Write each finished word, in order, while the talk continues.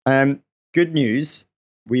Good news.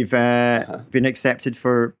 We've Uh-huh. been accepted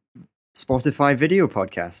for Spotify video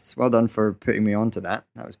podcasts. Well done for putting me on to that.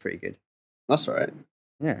 That was pretty good. That's all right.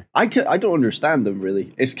 Yeah. I don't understand them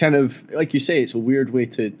really. It's kind of like you say. It's a weird way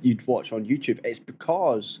to you'd watch on YouTube. It's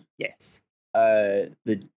because Yes.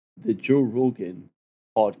 the Joe Rogan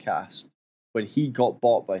podcast, when he got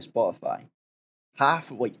bought by Spotify,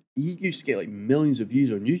 he used to get like millions of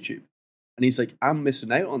views on YouTube, and he's like, I'm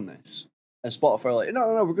missing out on this. And Spotify are like,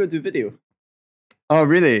 no, we're going to do video. Oh,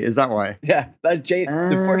 really? Is that why? Yeah, the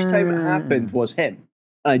first time it happened was him.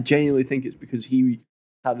 And I genuinely think it's because he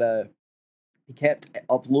kept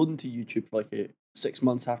uploading to YouTube for like 6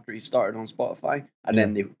 months after he started on Spotify, and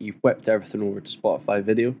then he whipped everything over to Spotify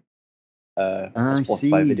video.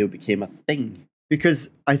 Spotify video became a thing.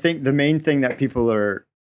 Because I think the main thing that people are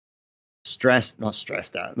not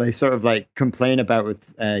stressed at, they sort of like complain about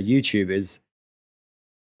with YouTube is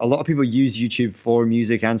a lot of people use YouTube for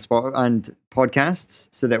music and podcasts,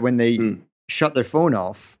 so that when they shut their phone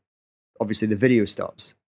off, obviously the video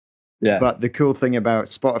stops. Yeah. But the cool thing about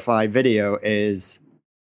Spotify video is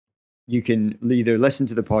you can either listen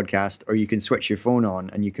to the podcast or you can switch your phone on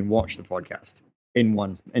and you can watch the podcast in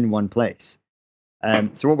one place.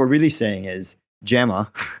 So what we're really saying is,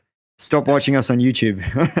 Gemma, stop watching us on YouTube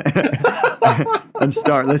and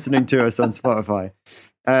start listening to us on Spotify.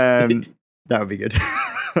 That would be good.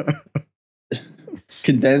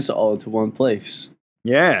 Condense it all into one place.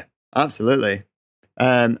 Yeah, absolutely.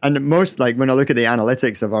 And most, like, when I look at the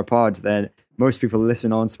analytics of our pod, then most people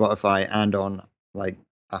listen on Spotify and on like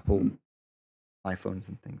Apple iPhones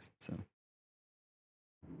and things. So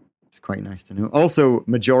it's quite nice to know. Also,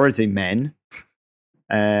 majority men,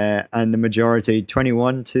 and the majority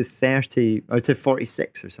 21 to 30 or to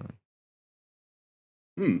 46 or something.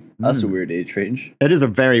 That's a weird age range. It is a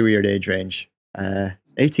very weird age range.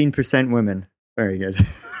 18% women. Very good.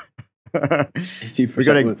 We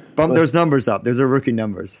got to bump those numbers up. Those are rookie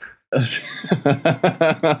numbers.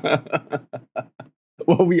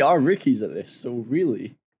 Well, we are rookies at this, so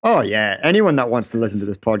really. Oh yeah, anyone that wants to listen to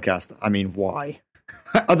this podcast, I mean, why?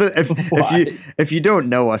 If you don't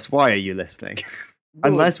know us, why are you listening?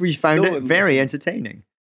 Unless we found it very entertaining.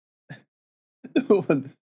 No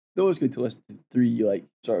one's going to listen to three like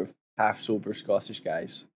sort of half sober Scottish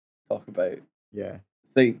guys talk about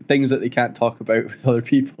things that they can't talk about with other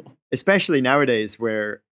people. Especially nowadays,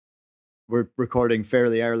 where we're recording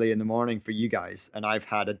fairly early in the morning for you guys, and I've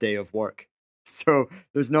had a day of work, so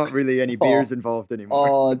there's not really any beers involved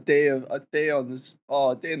anymore. A day on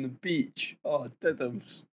the beach. Oh,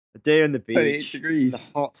 diddums. A day on the beach, 28 degrees,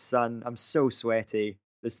 the hot sun. I'm so sweaty.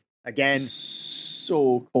 This again,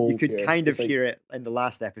 so cold. You could kind of hear it in the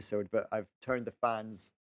last episode, but I've turned the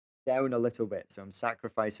fans down a little bit, so I'm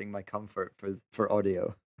sacrificing my comfort for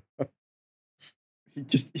audio.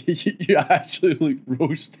 You actually look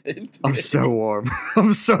roasted. I'm so warm.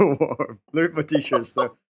 Look at my t-shirts,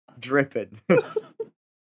 they're dripping.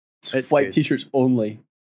 It's white good. T-shirts only.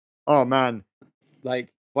 Oh man,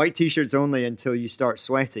 like white t-shirts only until you start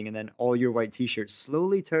sweating, and then all your white t-shirts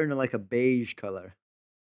slowly turn to like a beige color.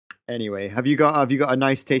 Anyway, have you got a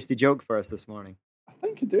nice tasty joke for us this morning? I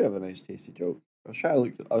think I do have a nice tasty joke. I was trying to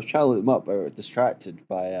look them up, but I was distracted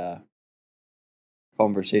by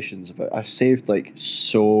conversations about. I saved like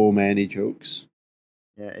so many jokes.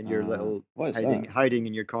 Yeah, and you're little hiding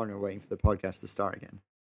in your corner waiting for the podcast to start again.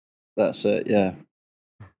 That's it. Yeah.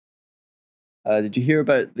 Did you hear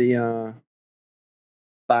about the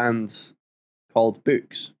band called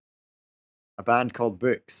Books? A band called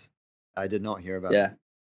Books? I did not hear about. Yeah.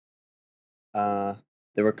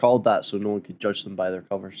 They were called that so no one could judge them by their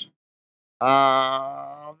covers.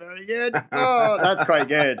 Oh, very good. Oh, that's quite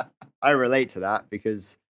good. I relate to that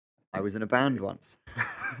because I was in a band once.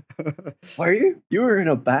 Were you? You were in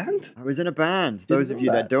a band? I was in a band. Those of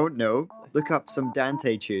you that don't know, look up some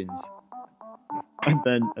Dante tunes. And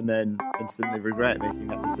then instantly regret making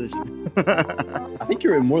that decision. I think you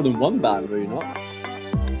were in more than one band, were you not?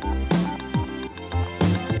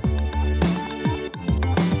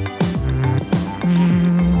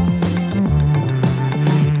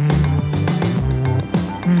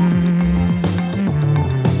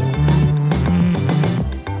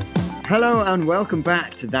 Hello and welcome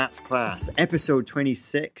back to That's Class, episode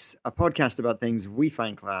 26, a podcast about things we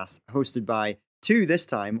find class, hosted by two this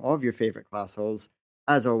time of your favourite class holes.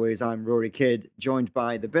 As always, I'm Rory Kidd, joined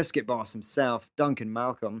by the biscuit boss himself, Duncan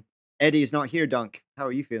Malcolm. Eddie is not here, Dunk. How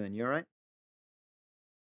are you feeling? You alright?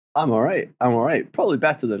 I'm alright. Probably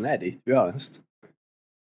better than Eddie, to be honest.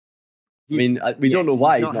 We don't know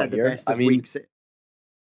why he's not here.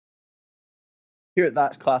 Here at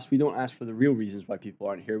That's Class, we don't ask for the real reasons why people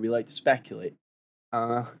aren't here. We like to speculate.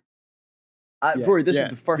 Yeah, Rory, this yeah.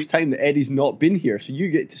 is the first time that Eddie's not been here, so you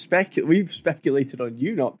get to speculate. We've speculated on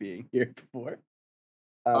you not being here before.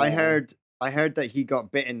 I heard that he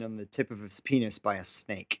got bitten on the tip of his penis by a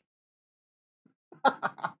snake.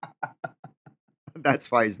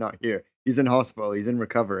 That's why he's not here. He's in hospital. He's in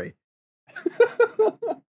recovery.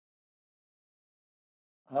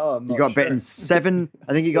 Oh, I'm He not got sure. bitten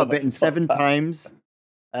I think he got Well, I bitten can talk 7 about- times.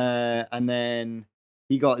 And then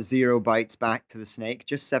he got 0 bites back to the snake,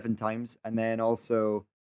 just 7 times. And then also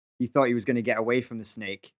he thought he was going to get away from the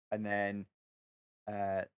snake. And then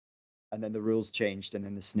the rules changed, and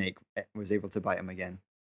then the snake was able to bite him again.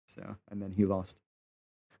 So, and then he lost.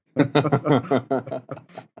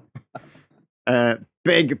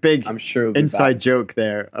 Big I'm sure it'll be inside back. joke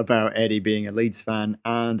there about Eddie being a Leeds fan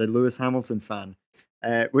and a Lewis Hamilton fan,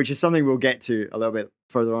 which is something we'll get to a little bit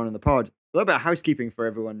further on in the pod. A little bit of housekeeping for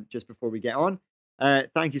everyone just before we get on.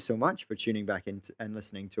 Thank you so much for tuning back in and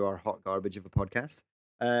listening to our hot garbage of a podcast.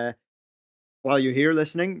 While you're here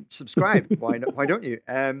listening, subscribe. Why don't you?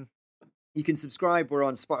 You can subscribe. We're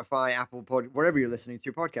on Spotify, Apple Pod, wherever you're listening to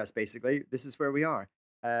your podcast. Basically, this is where we are.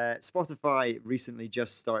 Spotify recently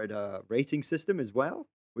just started a rating system as well,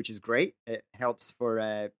 which is great. It helps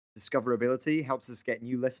for discoverability, helps us get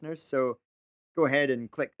new listeners. So go ahead and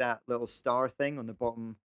click that little star thing on the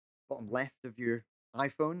bottom left of your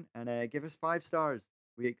iPhone and give us 5 stars.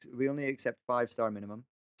 We only accept 5-star minimum.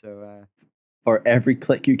 So For every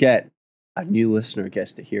click you get, a new listener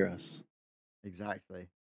gets to hear us. Exactly.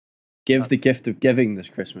 Give the gift of giving this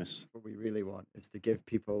Christmas. What we really want is to give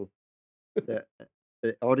people the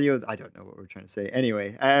audio. I don't know what we're trying to say.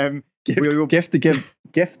 Anyway, Gift the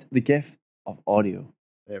gift of audio.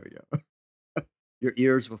 There we go. Your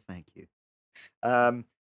ears will thank you.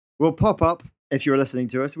 We'll pop up if you're listening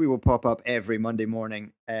to us. We will pop up every Monday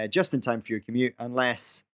morning, just in time for your commute,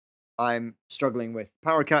 unless I'm struggling with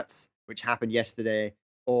power cuts, which happened yesterday,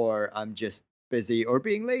 or I'm just busy or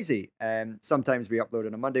being lazy. Sometimes we upload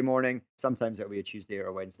on a Monday morning. Sometimes it'll be a Tuesday or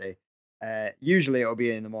a Wednesday. Usually it'll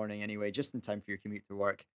be in the morning anyway, just in time for your commute to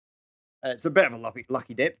work. It's a bit of a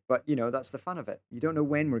lucky dip, but that's the fun of it. You don't know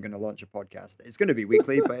when we're going to launch a podcast. It's going to be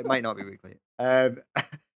weekly, but it might not be weekly. And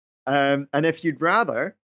if you'd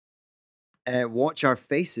rather watch our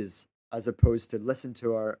faces as opposed to listen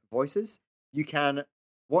to our voices, you can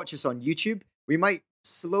watch us on YouTube. We might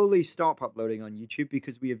slowly stop uploading on YouTube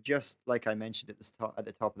because we have just, like I mentioned at the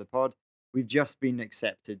top of the pod, we've just been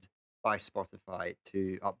accepted by Spotify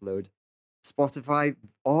to upload Spotify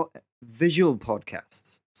visual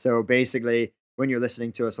podcasts. So basically, when you're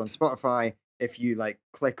listening to us on Spotify, if you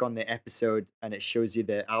click on the episode and it shows you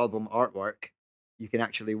the album artwork, you can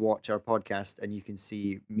actually watch our podcast and you can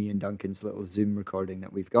see me and Duncan's little Zoom recording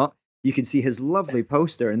that we've got. You can see his lovely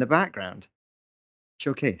poster in the background.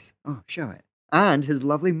 Showcase. Oh, show it. And his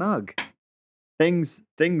lovely mug. Things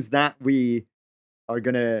that we are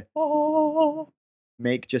gonna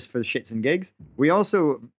make just for the shits and gigs. We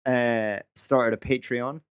also started a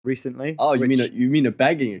Patreon recently. Oh, you mean a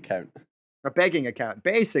begging account? A begging account.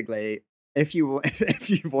 Basically, if you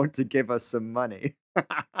want to give us some money,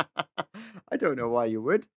 I don't know why you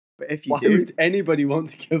would, but if you Why would anybody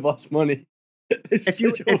want to give us money? If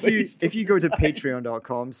you go to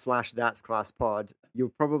patreon.com/thatsclasspod,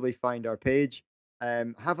 you'll probably find our page.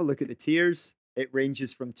 Have a look at the tiers. It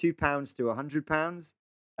ranges from £2 to £100.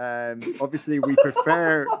 Obviously, we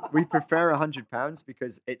prefer £100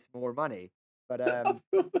 because it's more money. But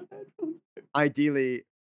ideally,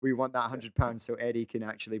 we want that £100 so Eddie can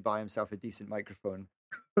actually buy himself a decent microphone.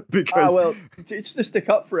 Because just to stick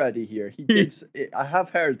up for Eddie here, I have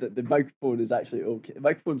heard that the microphone is actually okay. The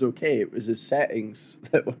microphone's okay. It was his settings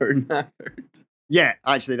that were knackered. Yeah,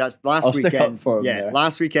 actually, that's last I'll stick weekend. up for him Yeah, there.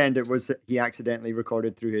 last weekend it was he accidentally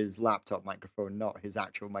recorded through his laptop microphone, not his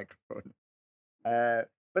actual microphone. But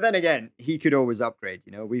then again, he could always upgrade.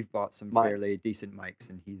 We've bought some fairly decent mics,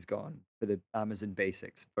 and he's gone for the Amazon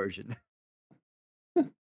Basics version.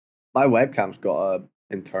 My webcam's got an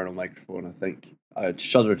internal microphone, I think. I'd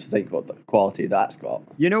shudder to think what the quality that's got.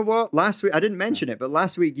 You know what? Last week I didn't mention it, but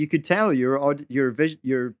last week you could tell your what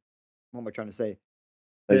am I trying to say?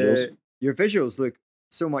 Visuals. Your visuals look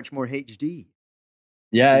so much more HD.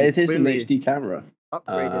 Yeah, You it is an clearly HD camera.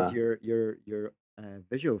 Upgraded your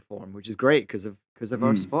visual form, which is great because of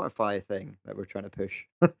our Spotify thing that we're trying to push.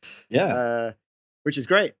 Yeah, which is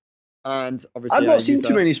great. And obviously, I've not seen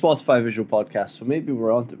too many Spotify visual podcasts, so maybe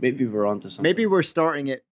we're onto something. Maybe we're starting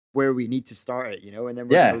it where we need to start it, and then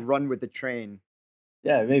we're going to run with the train.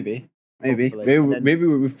 Yeah, maybe Hopefully. maybe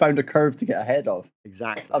we've found a curve to get ahead of.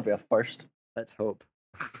 Exactly. That'll be a first. Let's hope.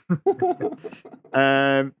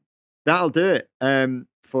 That'll do it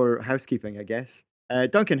for housekeeping, I guess.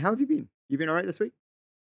 Duncan, how have you been? You been all right this week?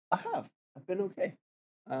 I have. I've been okay.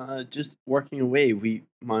 Just working away.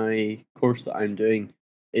 My course that I'm doing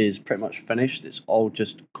is pretty much finished. It's all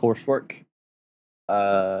just coursework.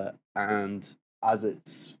 And as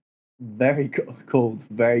it's very cold,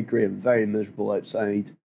 very grey, and very miserable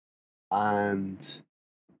outside, and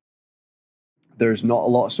there's not a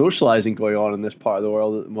lot of socializing going on in this part of the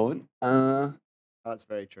world at the moment. That's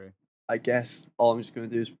very true. I guess all I'm just going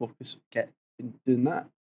to do is focus doing that.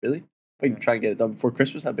 Really, if I can try and get it done before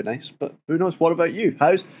Christmas, that'd be nice. But who knows? What about you?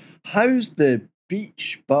 How's the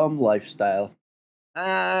beach bum lifestyle?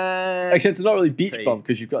 Except it's not really beach bum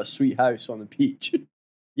because you've got a sweet house on the beach.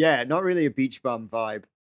 Yeah, not really a beach bum vibe.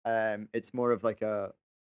 It's more of like a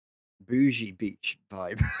bougie beach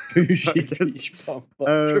vibe. Bougie beach bum,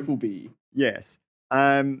 but triple B. Yes.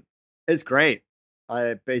 It's great.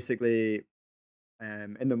 I basically,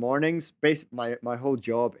 in the mornings, my whole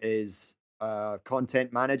job is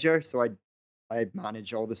content manager. So I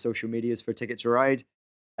manage all the social medias for Ticket to Ride.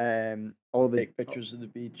 Take pictures of the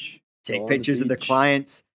beach. Take pictures of the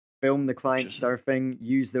clients. Film the clients surfing.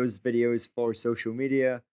 Use those videos for social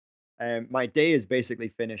media. My day is basically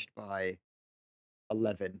finished by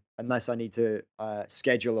 11, unless I need to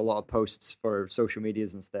schedule a lot of posts for social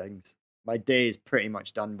medias and things. My day is pretty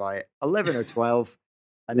much done by 11 or 12,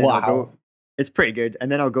 and then I'll go. It's pretty good,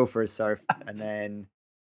 and then I'll go for a surf, and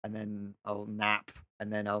then I'll nap,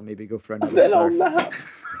 and then I'll maybe go for another surf. I'll nap.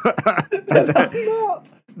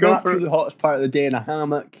 Go for the hottest part of the day in a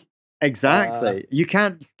hammock. Exactly. You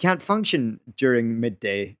can't function during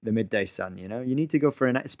the midday sun. You need to go for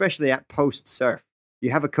especially at post surf.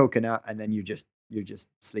 You have a coconut, and then you're just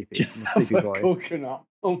sleepy. I'm a sleepy boy. Coconut.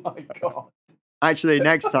 Oh my god. Actually,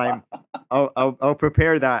 next time I'll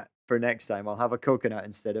prepare that for next time. I'll have a coconut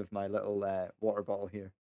instead of my little water bottle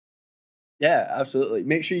here. Yeah, absolutely.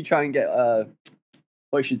 Make sure you try and get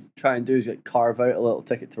what you should try and do is carve out a little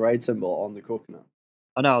Ticket to Ride symbol on the coconut.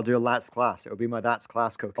 Oh no, I'll do a That's Class. It'll be my That's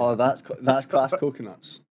Class coconut. Oh, that's Class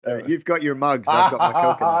coconuts. You've got your mugs. I've got my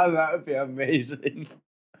coconut. That would be amazing.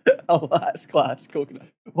 Oh, That's Class coconut.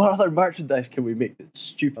 What other merchandise can we make that's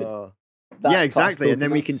stupid? Yeah, exactly. And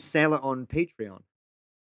then we can sell it on Patreon.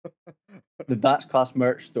 The That's Class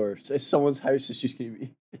merch store. So someone's house is just going to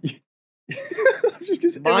be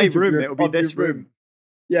my room. It'll be this room.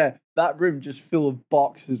 Yeah, that room just full of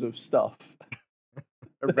boxes of stuff.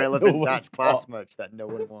 Irrelevant That's Class merch that no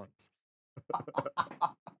one wants.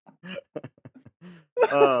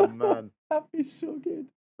 Oh man, that'd be so good.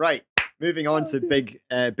 Right, moving on to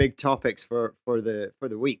big topics for the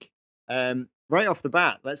week. Right off the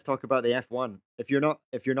bat, let's talk about the F1. If you're not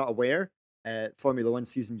aware, Formula One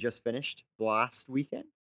season just finished last weekend.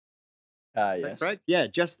 Yes. Right? Yeah,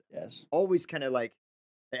 yes. Always kind of like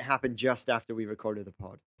it happened just after we recorded the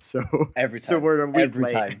pod. So every time. So we're a week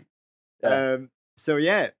late. Time. Yeah. So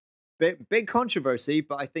yeah, big controversy,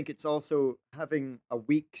 but I think it's also having a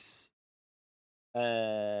week's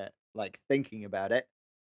thinking about it.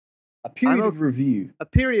 A period of review. A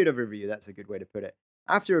period of review, that's a good way to put it.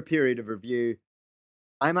 After a period of review,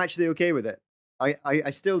 I'm actually okay with it.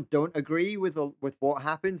 I still don't agree with what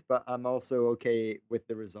happened, but I'm also okay with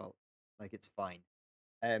the result. Like, it's fine.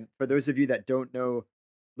 For those of you that don't know,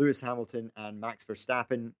 Lewis Hamilton and Max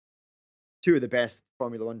Verstappen, two of the best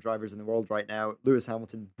Formula One drivers in the world right now. Lewis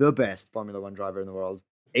Hamilton, the best Formula One driver in the world.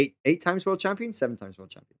 Eight times world champion? 7 times world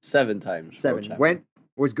champion. 7 times. 7.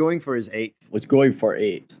 Was going for his 8th. Was going for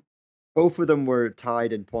 8. Both of them were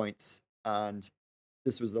tied in points, and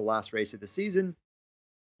this was the last race of the season.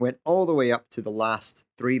 Went all the way up to the last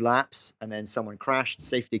 3 laps, and then someone crashed.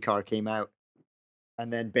 Safety car came out,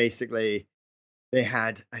 and then basically they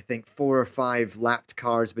had, I think, 4 or 5 lapped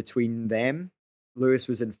cars between them. Lewis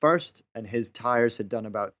was in first, and his tires had done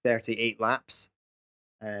about 38 laps.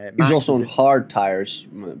 He was also on hard tires.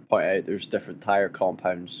 Point out, there's different tire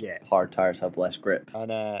compounds. Yes. Hard tires have less grip.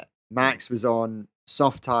 And Max was on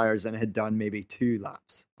soft tires and had done maybe 2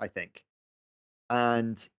 laps, I think.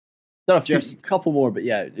 And just a couple more, but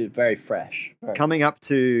yeah, very fresh. Coming up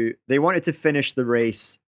to, they wanted to finish the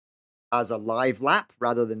race as a live lap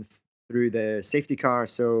rather than through the safety car.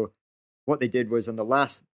 So what they did was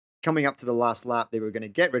coming up to the last lap, they were going to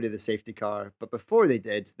get rid of the safety car. But before they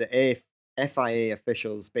did, the FIA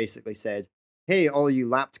officials basically said, hey, all you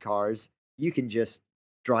lapped cars, you can just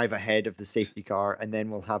drive ahead of the safety car and then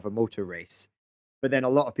we'll have a motor race. But then a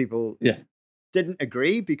lot of people didn't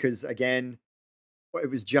agree because, again,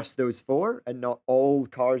 it was just those 4 and not all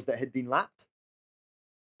cars that had been lapped.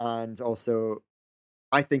 And also,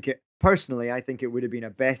 I think it would have been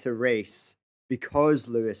a better race because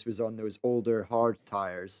Lewis was on those older hard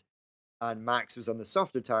tires and Max was on the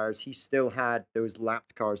softer tires, he still had those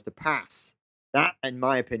lapped cars to pass. That, in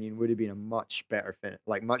my opinion, would have been a much better finish,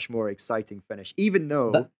 like much more exciting finish. Even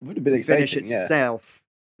though That would have been the finish exciting, yeah. itself,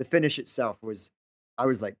 the finish itself was, I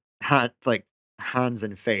was like hands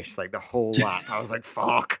and face like the whole lap. I was like,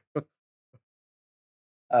 fuck.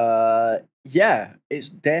 Yeah, it's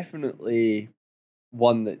definitely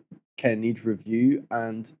one that kind of needs review,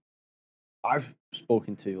 and I've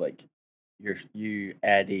spoken to like you,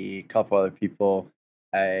 Eddie, a couple other people,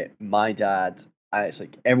 my dad, and it's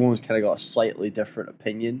like everyone's kind of got a slightly different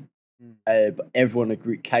opinion, but everyone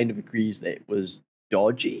kind of agrees that it was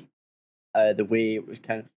dodgy. The way it was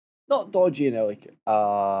kind of not dodgy, like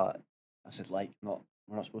I said, like not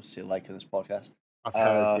we're not supposed to say like on this podcast. I've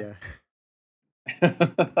heard, yeah.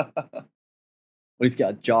 We need to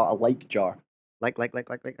get a like jar. Like.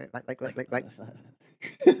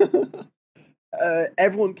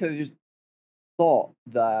 Everyone kind of just thought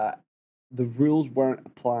that the rules weren't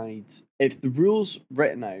applied. If the rules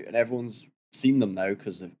written out and everyone's seen them now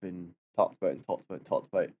because they've been talked about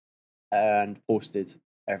and posted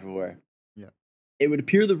everywhere, yeah, it would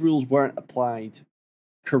appear the rules weren't applied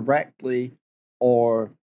correctly,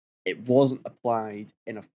 or it wasn't applied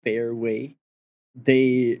in a fair way.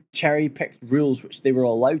 They cherry-picked rules which they were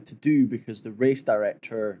allowed to do because the race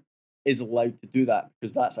director is allowed to do that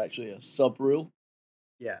because that's actually a sub-rule.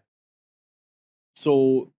 Yeah.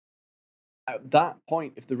 So at that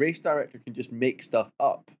point, if the race director can just make stuff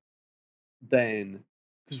up, then...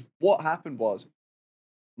 Because what happened was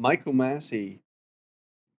Michael Massey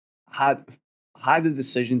had a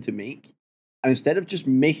decision to make, and instead of just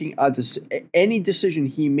making any decision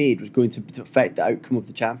he made was going to affect the outcome of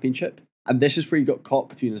the championship. And this is where he got caught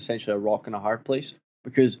between essentially a rock and a hard place.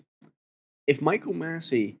 Because if Michael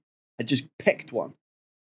Massey had just picked one,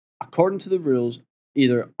 according to the rules,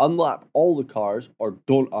 either unlap all the cars or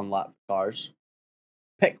don't unlap cars,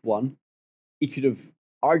 pick one, he could have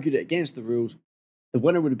argued it against the rules. The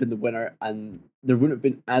winner would have been the winner, and there wouldn't have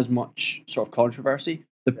been as much sort of controversy.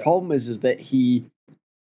 The problem is that he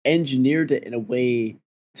engineered it in a way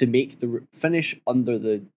to make the finish under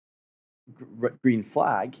the green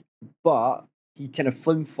flag, but he kind of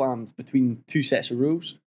flim-flammed between two sets of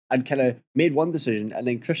rules and kind of made one decision, and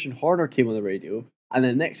then Christian Horner came on the radio, and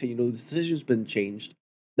then next thing you know, the decision's been changed.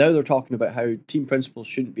 Now they're talking about how team principals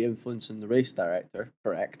shouldn't be influencing the race director,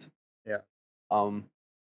 correct? Yeah.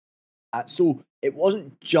 So it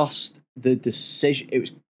wasn't just the decision, it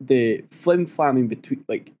was the flim-flamming between,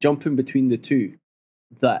 like, jumping between the two,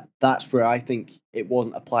 that's where I think it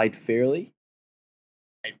wasn't applied fairly.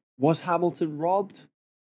 Was Hamilton robbed?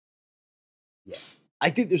 Yeah.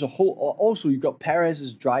 I think there's a whole... Also, you've got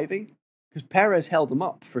Perez's driving, because Perez held him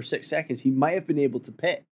up for 6 seconds. He might have been able to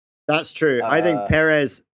pit. That's true. I think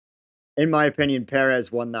Perez, in my opinion,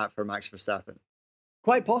 Perez won that for Max Verstappen.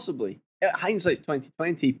 Quite possibly. Hindsight's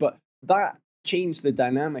 2020, but that changed the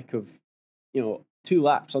dynamic of, 2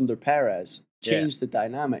 laps under Perez, changed the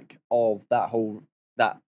dynamic of that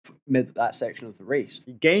section of the race.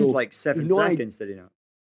 He gained 7 seconds, did he not?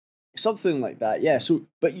 Something like that, yeah. So,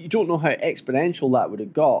 but you don't know how exponential that would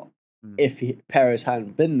have got if Perez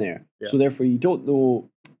hadn't been there. Yeah. So therefore, you don't know,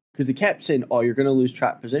 because they kept saying, "Oh, you're going to lose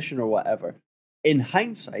track position or whatever." In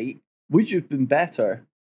hindsight, would you have been better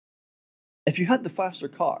if you had the faster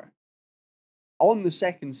car on the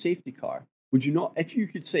second safety car? Would you not? If you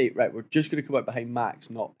could say, "Right, we're just going to come out behind Max,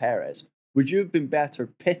 not Perez," would you have been better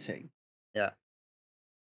pitting? Yeah.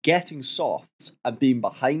 Getting softs and being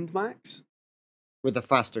behind Max? With a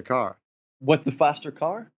faster car. With the faster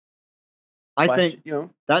car? I think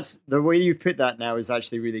that's the way you put that now is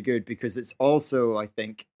actually really good, because it's also, I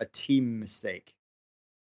think, a team mistake.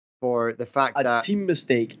 For the fact that a team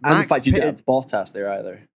mistake, and the fact you didn't have Bottas there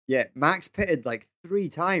either. Yeah, Max pitted 3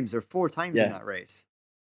 times or 4 times in that race.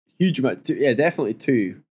 Huge amount. Definitely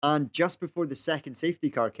 2. And just before the second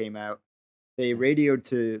safety car came out, they radioed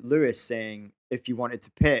to Lewis saying, if you wanted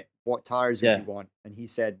to pit, what tires would you want? And he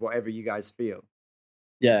said, whatever you guys feel.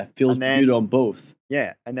 Yeah, feels good on both.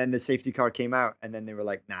 Yeah, and then the safety car came out, and then they were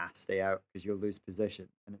like, nah, stay out, because you'll lose position.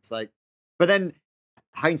 And it's like, but then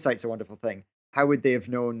hindsight's a wonderful thing. How would they have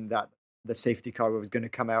known that the safety car was going to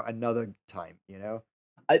come out another time,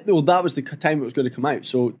 Well, that was the time it was going to come out.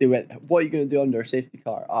 So they went, what are you going to do under a safety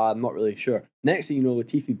car? I'm not really sure. Next thing you know,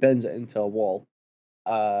 Latifi bends it into a wall.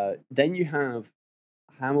 Then you have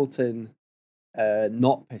Hamilton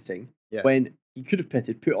not pitting when he could have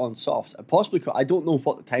pitted, put on softs, and possibly I don't know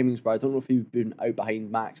what the timings were. I don't know if he would been out behind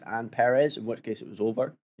Max and Perez, in which case it was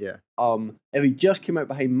over. Yeah. If he just came out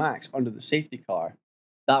behind Max under the safety car,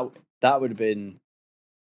 that would have been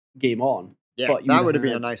game on. Yeah, but that would have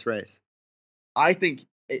been a nice race. I think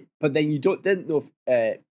but then you didn't know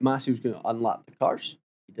if Massey was going to unlap the cars.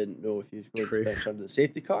 You didn't know if he was going True. to finish under the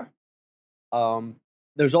safety car.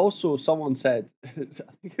 There's also someone said, I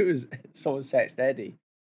think it was someone texted Eddie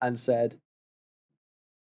and said,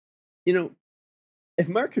 if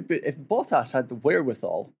Bottas had the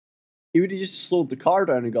wherewithal, he would have just slowed the car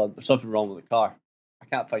down and gone, there's something wrong with the car. I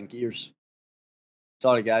can't find gears.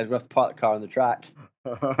 Sorry guys, we have to park the car on the track.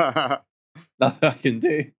 Nothing I can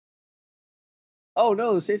do. Oh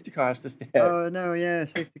no, the safety car has to stay out. Oh no, yeah,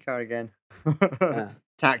 safety car again. Yeah.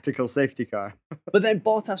 Tactical safety car. But then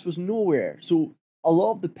Bottas was nowhere. So a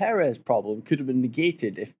lot of the Perez problem could have been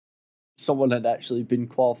negated if someone had actually been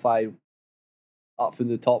qualified up in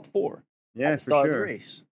the top 4 Yeah, at the for start of the sure.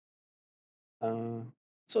 race.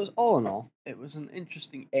 So it's all in all, it was an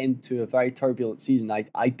interesting end to a very turbulent season.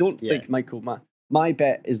 I don't think my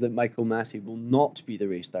bet is that Michael Massey will not be the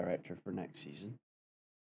race director for next season.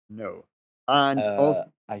 No. And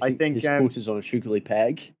also, I think his quote is on a sugary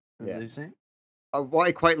peg. Yeah. As they say. What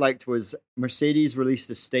I quite liked was Mercedes released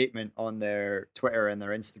a statement on their Twitter and their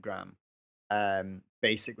Instagram,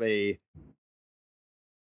 basically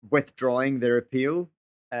withdrawing their appeal,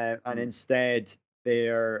 and instead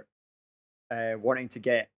they're wanting to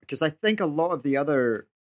get, because I think a lot of the other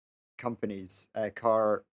companies,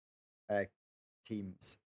 car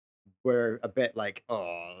teams, were a bit like,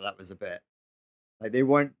 oh, that was a bit like they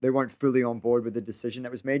weren't fully on board with the decision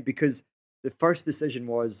that was made, because the first decision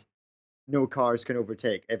was no cars can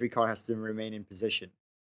overtake. Every car has to remain in position.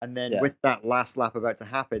 And then with that last lap about to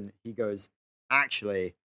happen, he goes,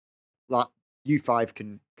 actually, U5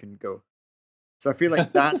 can go. So I feel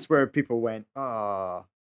like that's where people went, oh.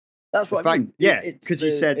 That's what I mean. Yeah, because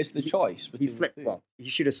you said it's the choice. He flip-flopped. He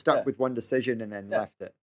should have stuck with one decision and then left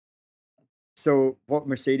it. So what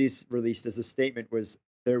Mercedes released as a statement was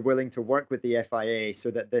they're willing to work with the FIA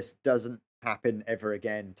so that this doesn't happen ever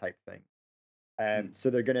again type thing. So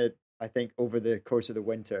they're going to, I think, over the course of the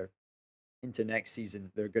winter into next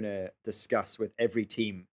season, they're going to discuss with every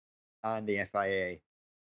team and the FIA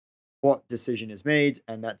what decision is made,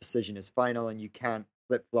 and that decision is final, and you can't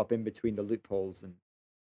flip-flop in between the loopholes. And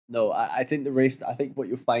no, I think the race, I think what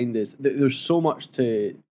you'll find is there's so much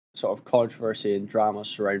to sort of controversy and drama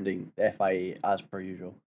surrounding the FIA as per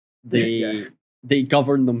usual. They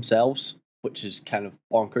govern themselves, which is kind of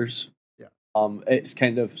bonkers. Yeah. It's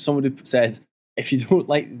kind of, somebody said, if you don't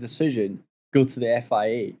like the decision, go to the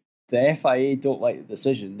FIA. The FIA don't like the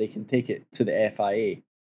decision, they can take it to the FIA.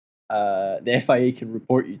 The FIA can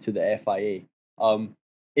report you to the FIA.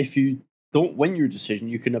 If you don't win your decision,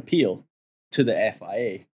 you can appeal to the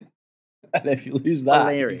FIA. And if you lose that...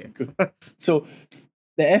 Hilarious. So,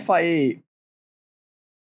 the FIA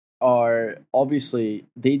are, obviously,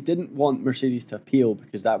 they didn't want Mercedes to appeal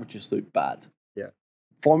because that would just look bad. Yeah.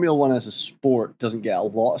 Formula One as a sport doesn't get a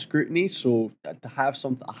lot of scrutiny, so to have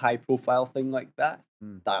a high-profile thing like that,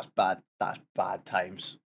 that's bad. That's bad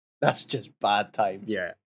times. That's just bad times.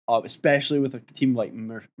 Yeah. Especially with a team like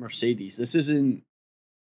Mercedes. This isn't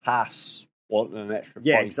Haas wanting an extra point.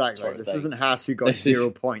 Yeah, exactly. This isn't Haas who got 0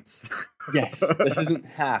 points. Yes, this isn't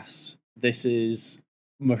Haas. This is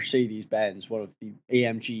Mercedes-Benz, one of the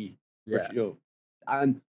AMG. Yeah.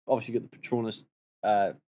 And obviously you got the Petronas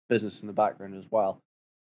business in the background as well.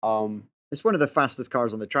 It's one of the fastest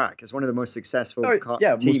cars on the track. It's one of the most successful teams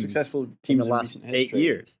most successful teams in the last 8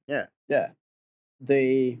 years. Yeah. Yeah.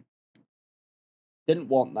 They didn't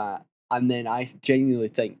want that. And then I genuinely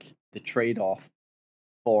think the trade-off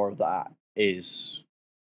for that is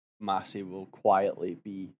Massey will quietly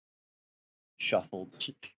be shuffled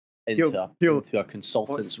into a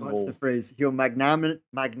consultant's role. What's the phrase? He'll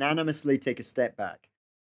magnanimously take a step back.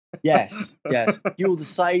 Yes. He will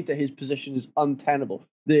decide that his position is untenable.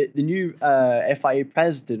 The new FIA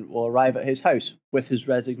president will arrive at his house with his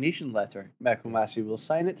resignation letter. Michael Massey will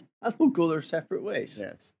sign it, and they'll go their separate ways.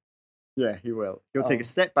 Yes. Yeah, he will. He'll take a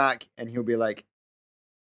step back, and he'll be like,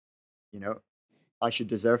 I should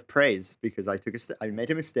deserve praise because I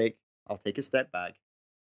made a mistake. I'll take a step back.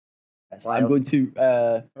 Yes, I'm going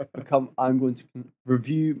to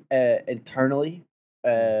review internally,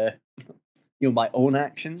 my own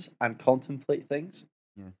actions and contemplate things.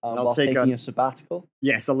 Yeah. While taking a sabbatical.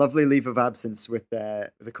 Yes, a lovely leave of absence with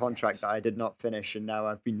the contract that I did not finish, and now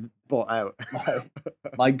I've been bought out.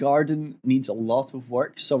 My garden needs a lot of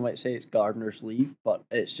work. Some might say it's gardener's leave, but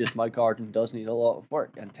it's just my garden does need a lot of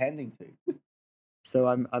work and tending to. So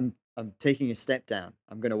I'm taking a step down.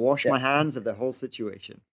 I'm going to wash my hands of the whole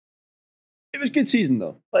situation. It was a good season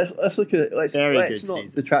though. Let's look at it. Let's good not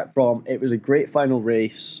season. detract from. It was a great final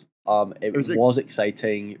race. It was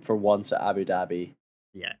exciting for once at Abu Dhabi.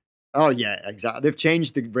 Yeah. Oh yeah, exactly. They've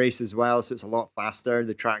changed the race as well, so it's a lot faster.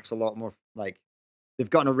 The track's a lot more like they've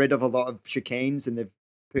gotten rid of a lot of chicanes and they've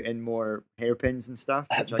put in more hairpins and stuff,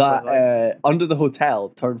 which I quite like. Under the hotel,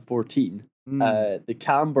 turn 14, Mm. the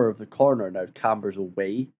camber of the corner now cambers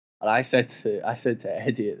away. And I said to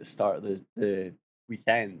Eddie at the start of the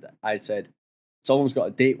weekend, I said, someone's got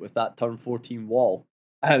a date with that turn 14 wall.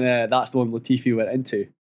 And that's the one Latifi went into.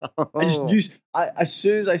 I just Oh, used as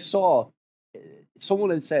soon as I saw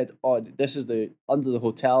someone had said, "Oh, this is the under the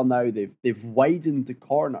hotel now. They've widened the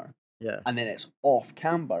corner, yeah. and then it's off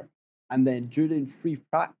camber." And then during free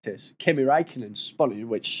practice, Kimi Räikkönen spun it,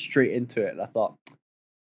 went straight into it, and I thought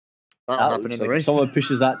That'll that happen looks in the like if race. someone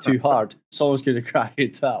pushes that too hard, someone's going to crash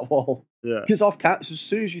into that wall. Yeah. Because off camber, so as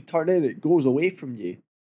soon as you turn in, it goes away from you.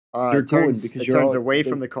 You're It turns, going because it you're turns all- away the-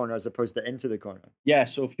 from the corner as opposed to into the corner. Yeah,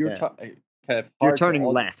 so if you're Yeah. kind of You're hard turning to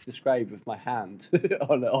left. describe with my hand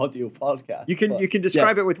on an audio podcast. You can but you can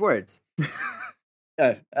describe it with words.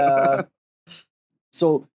 yeah.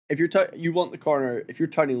 So if you want the corner, if you're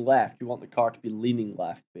turning left, you want the car to be leaning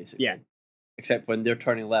left, basically. Yeah. Except when they're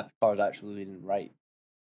turning left, the car's actually leaning right.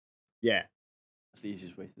 Yeah. That's the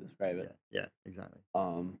easiest way to describe it. Yeah, exactly.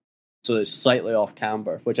 So it's slightly off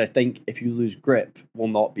camber, which I think if you lose grip will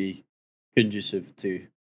not be conducive to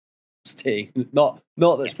staying. Not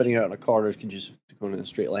that Yes. spinning out in a corner is conducive to going in a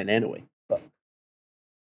straight line anyway. But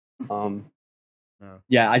No.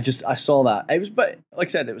 yeah, I saw that. It was, but like I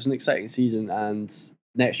said, it was an exciting season, and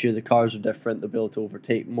next year the cars are different. They'll be able to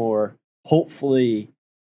overtake more. Hopefully,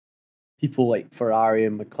 people like Ferrari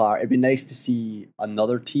and McLaren. It'd be nice to see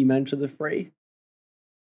another team enter the fray.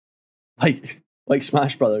 Like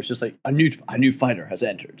Smash Brothers, just like a new fighter has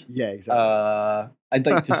entered. Yeah, exactly. I'd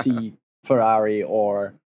like to see Ferrari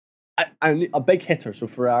or a big hitter, so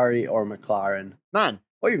Ferrari or McLaren, Man,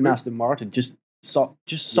 or even Aston Martin. Just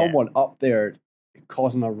someone up there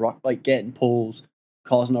causing a ruck, like getting poles,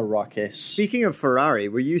 causing a ruckus. speaking of Ferrari,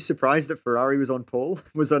 were you surprised that Ferrari was on pole?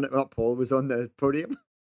 Was on the podium?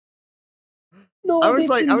 No, I was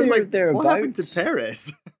like, what happened to thereabouts.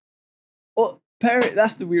 Perez? Well, Perez,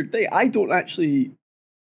 that's the weird thing. I don't actually.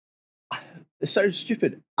 It sounds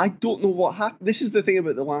stupid. I don't know what happened. This is the thing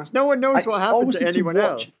about the last. No one knows what happened always to need anyone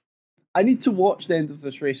watch- else. I need to watch the end of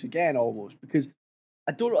this race again almost because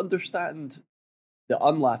I don't understand the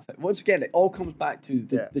unlap. Once again, it all comes back to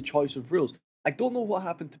the choice of rules. I don't know what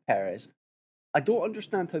happened to Perez. I don't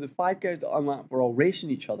understand how the 5 guys that unlap were all racing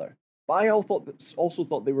each other. But I also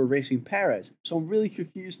thought they were racing Perez. So I'm really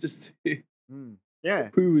confused as to Yeah,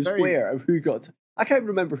 who was where and who got. I can't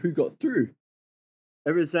remember who got through.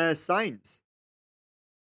 it was Sainz.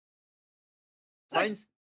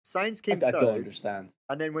 Sainz came I third. don't understand.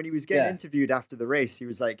 And then when he was getting interviewed after the race, he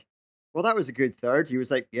was like, "Well, that was a good third." He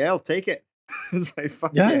was like, "Yeah, I'll take it." I was like,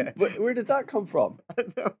 "Fuck yeah!" But where did that come from? I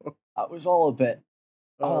know. That was all a bit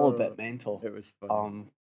mental. It was fun.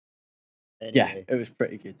 Yeah, Anyway, it was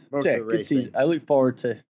pretty good. Motor So, yeah, good racing. season. I look forward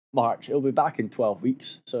to March. It'll be back in 12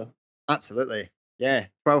 weeks. So absolutely. Yeah,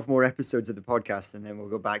 12 more episodes of the podcast, and then we'll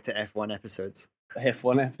go back to F1 episodes.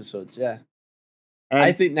 F1 episodes, yeah.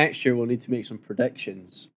 I think next year we'll need to make some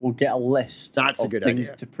predictions. We'll get a list That's a of good things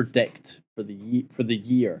idea. to predict for the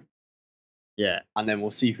year, Yeah, and then we'll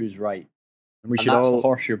see who's right. and we And should that's the all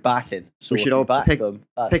horse you're backing. So we if should you all back pick them.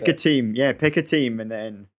 That's pick a it. team. Yeah, pick a team, and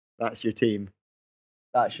then that's your team.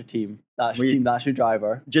 That's your team. That's your team. That's your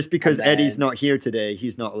driver. Just because And Eddie's then- not here today,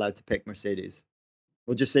 he's not allowed to pick Mercedes.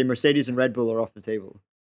 We'll just say Mercedes and Red Bull are off the table.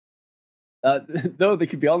 No, they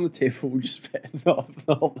could be on the table. We'll just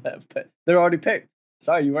but they're already picked.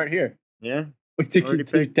 Sorry, you weren't here. Yeah, We took Already it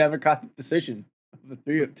to a picked. democratic decision. The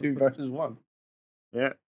 3 of 2 versus 1.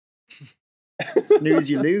 yeah. Snooze,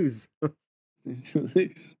 you lose.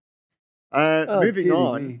 Lose. Moving dearie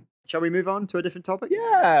on. me. Shall we move on to a different topic?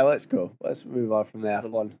 Yeah, let's go. Let's move on from the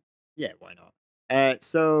F1. Yeah, why not?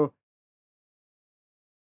 So,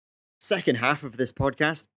 second half of this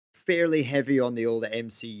podcast, fairly heavy on the old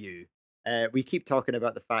MCU. We keep talking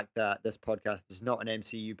about the fact that this podcast is not an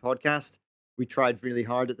MCU podcast. We tried really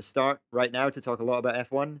hard at the start, right now, to talk a lot about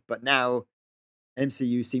F1, but now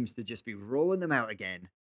MCU seems to just be rolling them out again,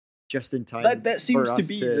 just in time. That seems for to us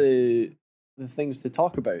be the things to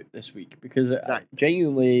talk about this week because Exactly.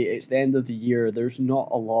 genuinely it's the end of the year. There's not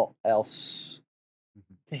a lot else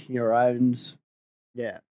kicking around.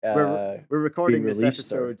 Yeah. Uh, We're recording this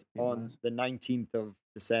released or episode being on released. the 19th of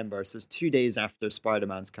December, so it's 2 days after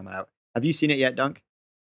Spider-Man's come out. Have you seen it yet, Dunk?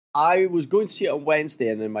 I was going to see it on Wednesday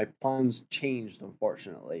and then my plans changed,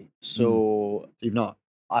 unfortunately. So You've not?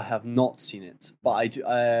 I have not seen it, but I do.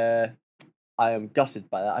 I am gutted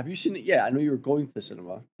by that. Have you seen it yet? I know you were going to the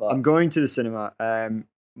cinema, but I'm going to the cinema.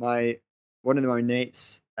 My one of my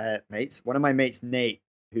one of my mates, Nate,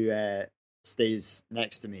 who stays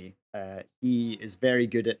next to me, he is very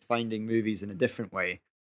good at finding movies in a different way.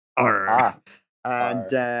 Arr. Ah,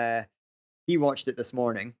 And he watched it this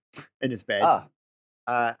morning in his bed.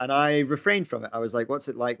 ah, And I refrained from it. I was like, what's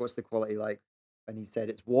it like? What's the quality like? And he said,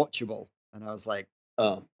 it's watchable. And I was like,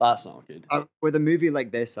 oh, that's not good. with a movie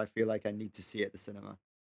like this, I feel like I need to see it at the cinema.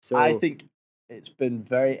 So I think it's been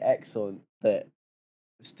very excellent that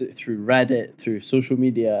through Reddit, through social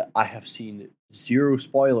media, I have seen zero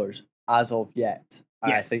spoilers as of yet.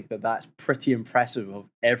 Yes. I think that that's pretty impressive of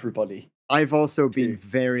everybody. I've also been too.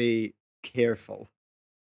 very careful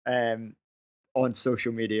on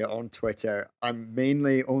social media, on Twitter. I'm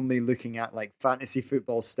mainly only looking at like fantasy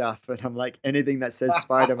football stuff, and I'm like anything that says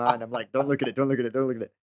Spider-Man, I'm like, don't look at it, don't look at it, don't look at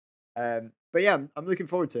it. But yeah, I'm looking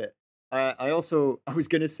forward to it. I was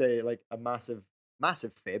gonna say like a massive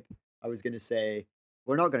fib. I was gonna say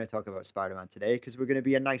we're not gonna talk about Spider-Man today because we're gonna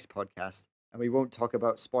be a nice podcast, and we won't talk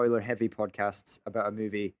about spoiler-heavy podcasts about a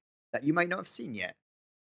movie that you might not have seen yet.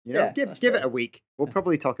 You know, Yeah, give that's it fair. a week. We'll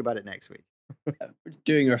probably talk about it next week. We're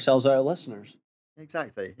doing ourselves out of listeners.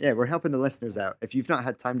 Exactly. Yeah, we're helping the listeners out. If you've not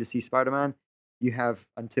had time to see Spider-Man, you have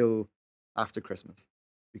until after Christmas,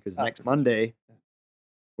 because After next Christmas. Monday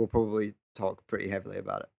we'll probably talk pretty heavily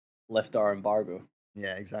about it. Lift our embargo.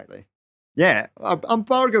 Yeah, exactly. Yeah,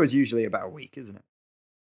 embargo is usually about a week, isn't it?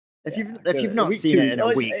 If you've not week seen 2 it in a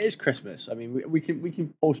it's- week, it is Christmas. I mean, we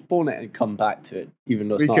can postpone it and come back to it, even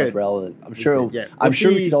though it's We not as could. relevant. I'm We sure. could, yeah. I'm We'll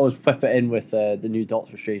sure we see- could always flip it in with the new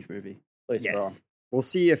Doctor Strange movie later on. yes, we'll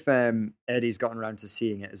see if Eddie's gotten around to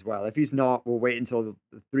seeing it as well. If he's not, we'll wait until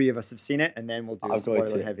the three of us have seen it, and then we'll do a I'm going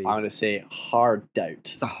spoiler to. heavy. I'm going to say hard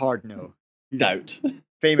doubt. It's a hard no. He's Doubt.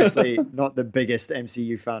 famously not the biggest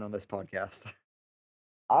MCU fan on this podcast.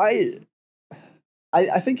 I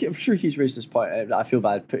think I'm sure he's raised this point. I feel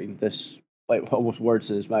bad putting this like almost words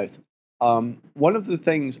in his mouth. One of the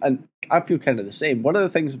things, and I feel kind of the same. One of the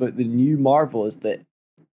things about the new Marvel is that,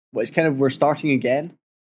 well, it's kind of we're starting again.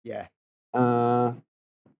 Yeah, Uh,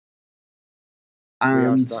 we are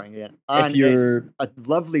and starting again. And if you're it's a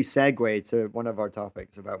lovely segue to one of our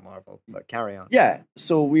topics about Marvel, but carry on. yeah,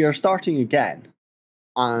 so we are starting again,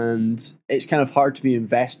 and it's kind of hard to be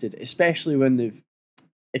invested, especially when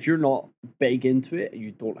if you're not big into it, you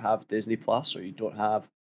don't have Disney Plus, or you don't have,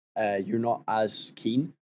 you're not as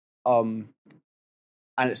keen, and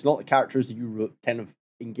it's not the characters that you kind of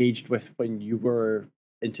engaged with when you were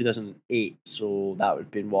in 2008. So that would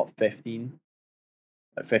have been what 15,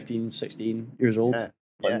 16 years old Yeah,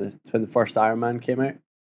 when the first Iron Man came out.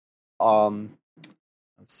 I'm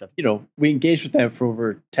 7. You know, we engaged with them for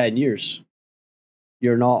over 10 years.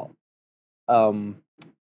 You're not,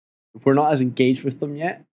 we're not as engaged with them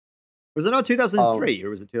yet. Was it not 2003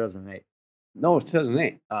 or was it 2008? No, it's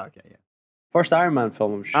 2008. Oh, okay, yeah. First Iron Man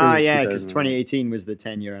film, I'm sure. Was Yeah, because 2008. 2018 was the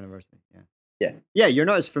 10-year anniversary. Yeah. Yeah. Yeah, you're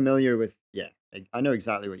not as familiar with. Yeah, I know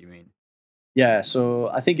exactly what you mean. Yeah, so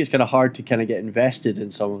I think it's kind of hard to kind of get invested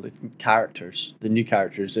in some of the characters, the new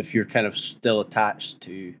characters, if you're kind of still attached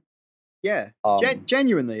to. Yeah,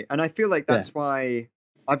 genuinely, and I feel like that's why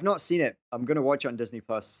I've not seen it. I'm going to watch it on Disney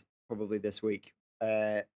Plus probably this week.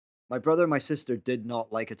 My brother and my sister did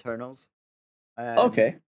not like Eternals.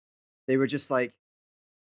 Okay. They were just like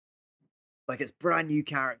it's brand new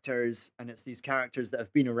characters, and it's these characters that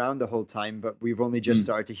have been around the whole time, but we've only just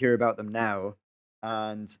started to hear about them now.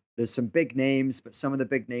 And there's some big names, but some of the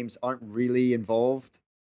big names aren't really involved.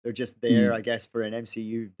 They're just there, I guess, for an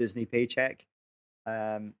MCU Disney paycheck.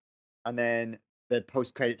 And then the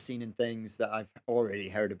post-credit scene and things that I've already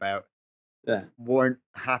heard about weren't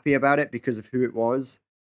happy about it because of who it was.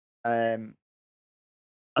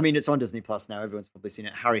 I mean, it's on Disney Plus now. Everyone's probably seen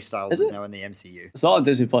it. Harry Styles is now in the MCU. It's not on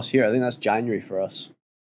Disney Plus here. I think that's January for us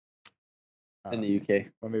in the UK.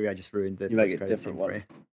 Or maybe I just ruined the You might get post-credit scene different for one. you.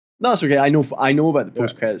 No, that's okay. I know about the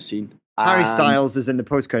post-credit scene. Harry And Styles is in the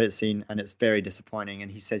post-credit scene, and it's very disappointing.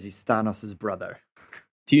 And he says he's Thanos' brother.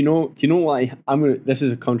 Do you know why this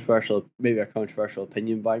is maybe a controversial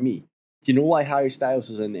opinion by me. Do you know why Harry Styles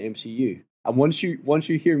is in the MCU? And once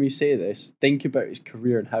you hear me say this, think about his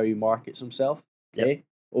career and how he markets himself, okay?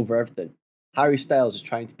 Over everything. Harry Styles is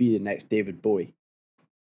trying to be the next David Bowie.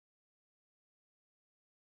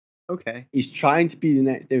 Okay. He's trying to be the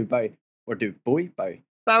next David Bowie. Or David Bowie? Bowie.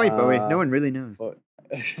 Bowie. No one really knows. But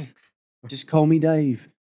just call me Dave.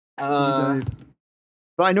 But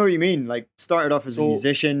I know what you mean. Like, started off as a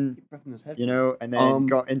musician, you know, and then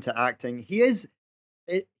got into acting. He is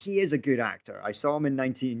a good actor. I saw him in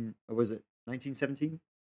 1917?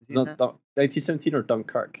 1917 or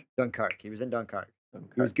Dunkirk? Dunkirk. He was in Dunkirk.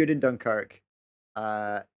 He was good in Dunkirk.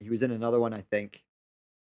 He was in another one, I think.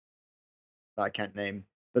 that I can't name.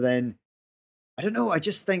 But then I don't know. I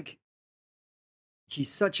just think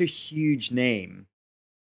he's such a huge name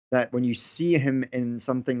that when you see him in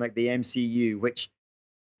something like the MCU, which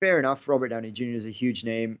fair enough, Robert Downey Jr. is a huge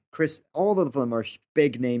name. Chris, all of them are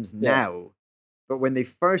big names Yeah. now. But when they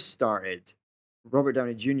first started, Robert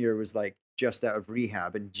Downey Jr. was like just out of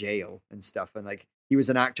rehab and jail and stuff. And like he was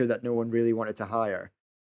an actor that no one really wanted to hire.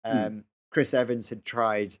 Chris Evans had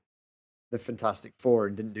tried the Fantastic Four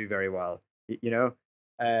and didn't do very well. You know,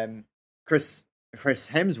 Chris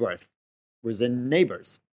Hemsworth was in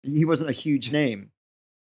Neighbours. He wasn't a huge name,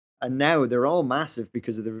 and now they're all massive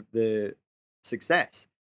because of the success.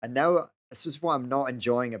 And now this is what I'm not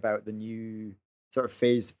enjoying about the new sort of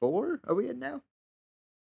Phase 4. Are we in now?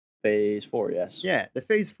 Phase 4, yes. Yeah, the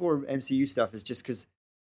Phase 4 MCU stuff is just because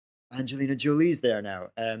Angelina Jolie's there now.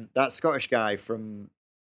 That Scottish guy from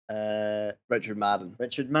Richard Madden.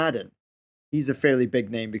 Richard Madden. He's a fairly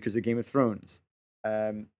big name because of Game of Thrones.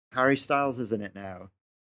 Harry Styles is in it now.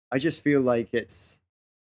 I just feel like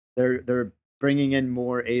they're bringing in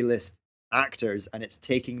more A-list actors, and it's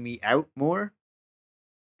taking me out more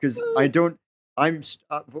because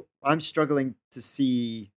I'm struggling to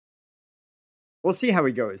see. We'll see how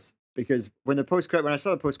he goes, because when I saw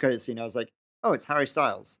the post-credit scene, I was like, oh, it's Harry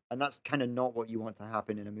Styles, and that's kind of not what you want to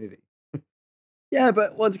happen in a movie. Yeah,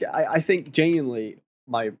 but once again, I think genuinely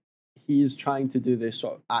he is trying to do this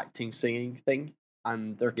sort of acting, singing thing,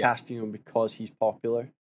 and they're casting him because he's popular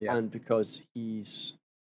and because he's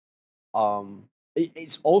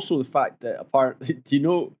it's also the fact that do you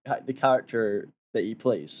know the character that he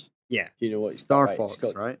plays? Yeah. Do you know what Star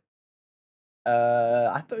Fox, right?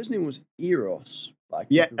 I thought his name was Eros. But I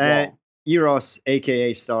could be wrong. Eros,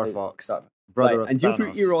 aka Star Fox, brother of and Thanos. you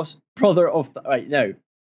put Eros, brother of right now.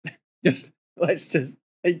 Let's just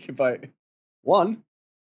think about one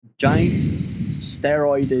giant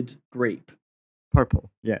steroided grape.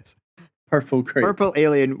 Purple, yes. Purple grape. Purple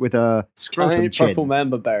alien with a scrotum giant chin. Purple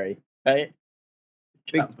member berry, right?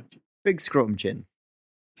 Big scrotum chin.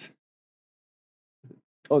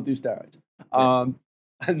 Don't do steroids.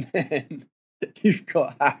 And then you've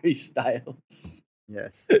got Harry Styles.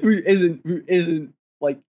 Yes. Who isn't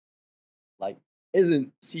like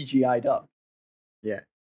isn't CGI'd up. Yeah.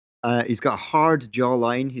 He's got a hard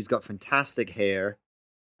jawline. He's got fantastic hair,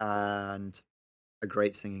 and a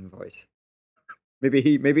great singing voice. Maybe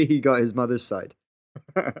he got his mother's side.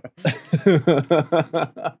 But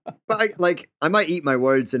I might eat my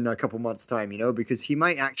words in a couple months' time, because he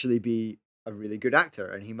might actually be a really good actor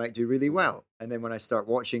and he might do really well. And then when I start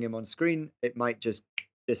watching him on screen, it might just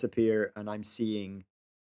disappear and I'm seeing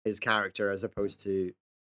his character as opposed to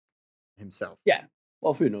himself. Yeah.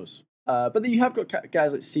 Well, who knows? But then you have got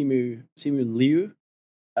guys like Simu Liu,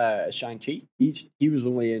 Shang-Chi. He was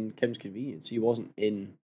only in Kim's Convenience. He wasn't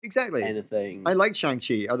in anything. I liked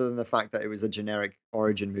Shang-Chi, other than the fact that it was a generic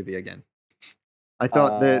origin movie again. I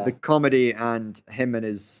thought the comedy and him and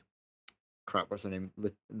his what's her name?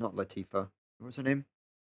 Not Latifah. What's her name?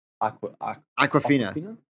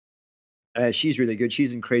 Awkwafina. She's really good.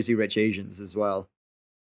 She's in Crazy Rich Asians as well.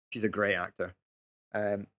 She's a great actor.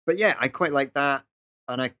 But yeah, I quite like that.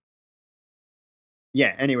 And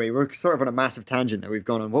anyway, we're sort of on a massive tangent that we've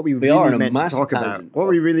gone on. What we really meant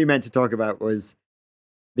to talk about was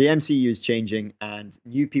the MCU is changing and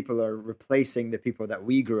new people are replacing the people that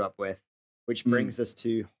we grew up with, which brings us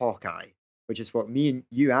to Hawkeye, which is what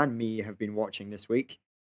you and me have been watching this week.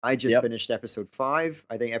 I just finished episode 5.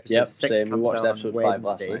 I think episode 6 comes out on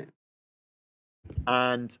Wednesday.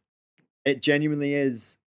 And it genuinely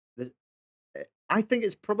is. I think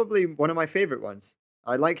it's probably one of my favorite ones.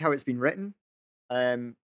 I like how it's been written.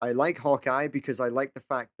 I like Hawkeye because I like the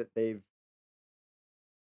fact that they've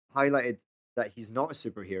highlighted that he's not a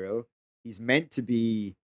superhero. He's meant to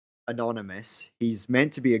be anonymous. He's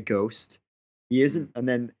meant to be a ghost. He isn't. And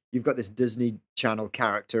then you've got this Disney Channel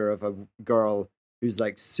character of a girl who's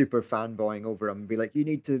like super fanboying over him and be like, you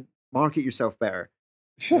need to market yourself better.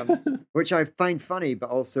 Which I find funny, but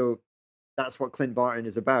also that's what Clint Barton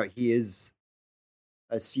is about. He is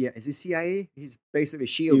is he CIA? He's basically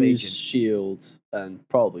S.H.I.E.L.D. agent. S.H.I.E.L.D. and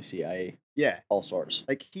probably CIA. Yeah. All sorts.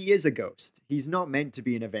 Like, he is a ghost. He's not meant to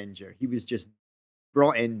be an Avenger. He was just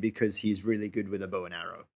brought in because he's really good with a bow and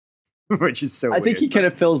arrow. Which is so weird. I think he kind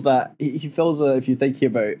of fills that. He fills if you're thinking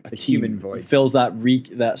about a team, human void. He fills that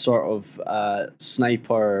that sort of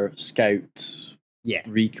sniper, scout,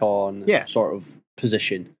 recon sort of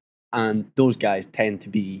position. And those guys tend to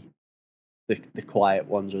be the quiet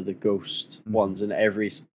ones or the ghost ones in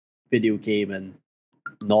every video game and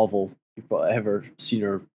novel you've ever seen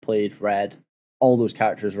or played, read. All those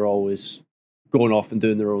characters are always going off and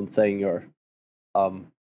doing their own thing or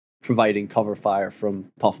providing cover fire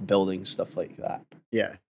from top of buildings, stuff like that.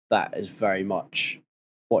 Yeah. That is very much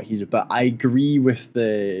what he's about. I agree with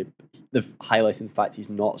the highlighting the fact he's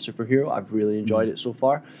not a superhero. I've really enjoyed it so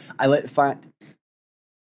far. I like the fact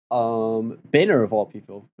Boehner of all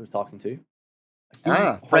people who was talking to.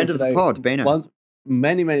 Friend of the pod, Boehner.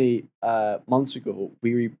 Many months ago,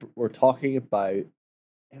 we were talking about.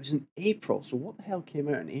 It was in April. So what the hell came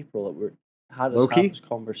out in April that we had us have this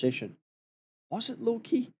conversation? Was it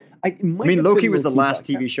Loki? I mean, Loki was the last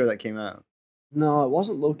TV show that came out. No, it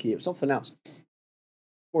wasn't Loki. It was something else.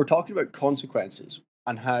 We're talking about consequences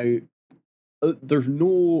and how there's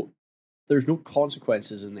no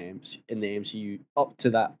consequences in the MCU up to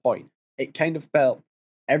that point. It kind of felt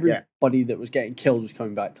everybody that was getting killed was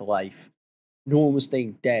coming back to life. No one was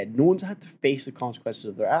staying dead. No one's had to face the consequences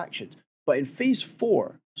of their actions. But in Phase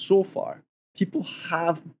 4, so far, people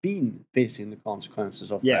have been facing the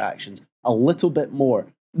consequences of their actions a little bit more.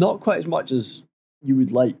 Not quite as much as you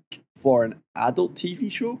would like for an adult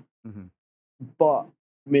TV show, but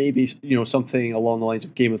maybe something along the lines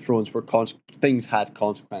of Game of Thrones, where things had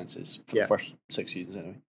consequences for the first 6 seasons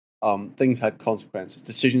anyway. Things had consequences.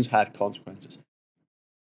 Decisions had consequences.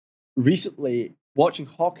 Recently, watching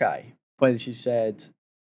Hawkeye, when she said,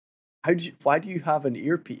 "Why do you have an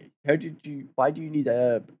earpiece? Why do you need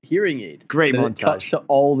a hearing aid?" Great montage. It cuts to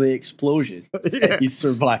all the explosions. He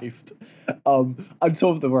survived. And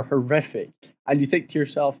some of them were horrific. And you think to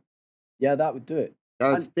yourself, yeah, that would do it.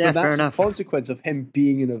 That's fair enough. A consequence of him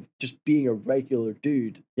being being a regular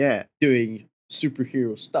dude. Yeah. Doing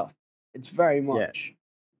superhero stuff. It's very much.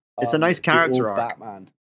 It's a nice character arc. Batman.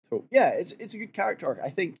 So yeah, it's a good character arc.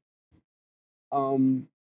 I think.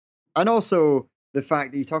 And also the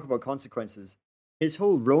fact that you talk about consequences, his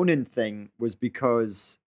whole Ronin thing was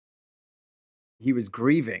because he was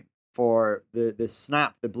grieving for the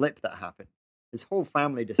snap, the blip that happened. His whole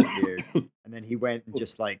family disappeared, and then he went and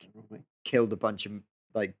just killed a bunch of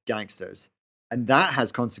gangsters, and that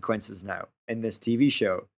has consequences now in this TV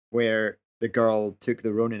show where the girl took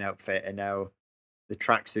the Ronin outfit, and now the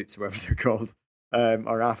tracksuits, whatever they're called,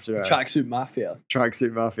 are after her. Tracksuit Mafia.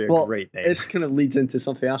 Tracksuit Mafia, great name. This kind of leads into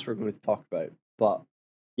something else we're going to talk about, but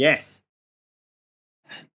yes,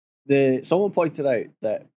 someone pointed out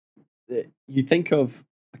that you think of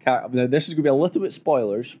a character. Now, this is going to be a little bit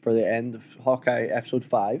spoilers for the end of Hawkeye episode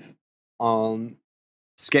 5.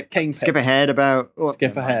 Skip Kingpin. ahead about. Oh,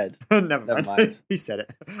 skip ahead. Never mind. He said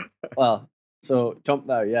it. Well, so jump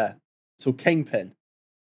now, yeah. So Kingpin,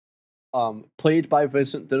 played by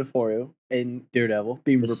Vincent D'Onofrio in Daredevil,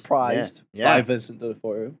 being reprised by Vincent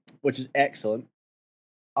D'Onofrio, which is excellent.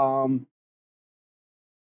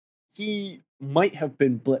 He might have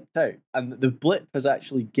been blipped out, and the blip has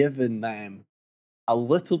actually given them a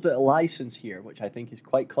little bit of license here, which I think is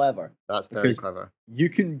quite clever. That's very clever. You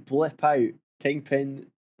can blip out Kingpin,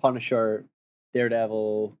 Punisher,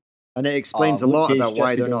 Daredevil, and it explains a lot about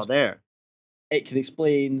why they're not there. It can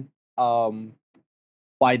explain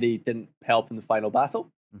why they didn't help in the final battle.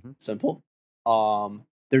 Simple.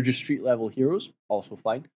 They're just street level heroes, also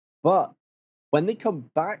fine. But when they come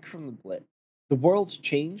back from the blip, the world's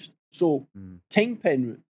changed. So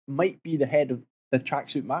Kingpin might be the head of the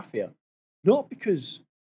Tracksuit Mafia, not because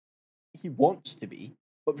he wants to be,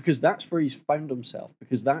 but because that's where he's found himself,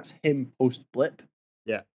 because that's him post blip.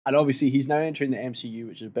 Yeah. And obviously he's now entering the MCU,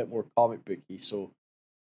 which is a bit more comic booky. So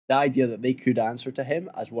the idea that they could answer to him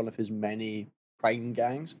as one of his many crime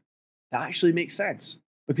gangs, that actually makes sense.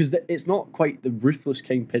 Because it's not quite the Ruthless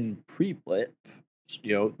Kingpin pre-blip,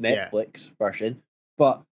 Netflix version,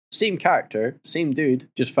 but same character, same dude,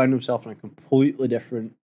 just found himself in a completely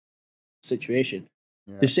different situation.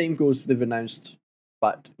 Yeah. The same goes, they've announced,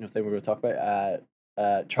 but thing we're going to talk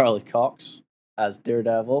about, Charlie Cox as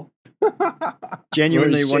Daredevil.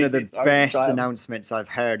 Genuinely one of the best announcements I've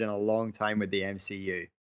heard in a long time with the MCU.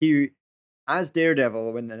 He, as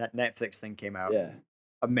Daredevil, when the Netflix thing came out,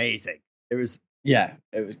 amazing. It was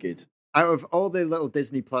good. Out of all the little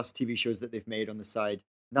Disney Plus TV shows that they've made on the side,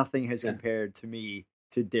 nothing has compared to me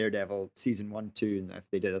to Daredevil season 1, 2, and if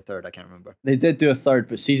they did a third, I can't remember. They did do a third,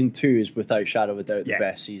 but season 2 is without shadow of a doubt the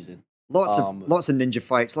best season. Lots of ninja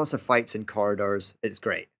fights, lots of fights in corridors. It's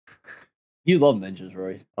great. You love ninjas,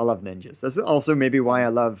 Roy. I love ninjas. That's also maybe why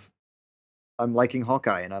I'm liking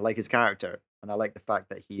Hawkeye, and I like his character, and I like the fact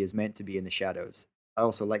that he is meant to be in the shadows. I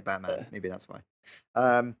also like Batman. Maybe that's why.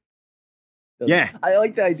 I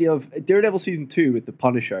like the idea of Daredevil season 2 with the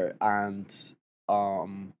Punisher and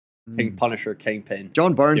Punisher, Kingpin.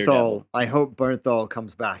 Jon Bernthal. Daredevil. I hope Bernthal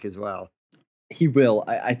comes back as well. He will.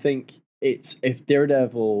 I think if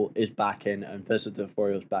Daredevil is back in and Vincent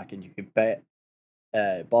D'Onofrio is back in, you can bet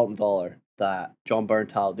bottom dollar that John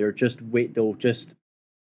Berntal, they'll just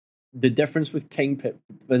the difference with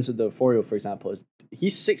Vincent D'Onofrio, for example, is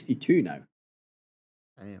he's 62 now.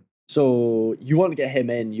 I am. So you want to get him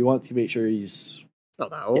in. You want to make sure he's It's not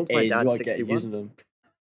that old. My dad's 61. Using them.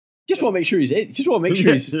 Just want to make sure he's in. Just want to make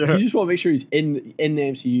sure he's. Yeah. You just want to make sure he's in the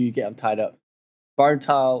MCU. Get him tied up.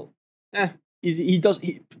 Berntal, he does.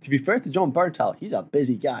 To be fair to John Berntal, he's a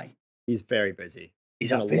busy guy. He's very busy.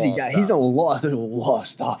 He's a busy guy. He's done a lot of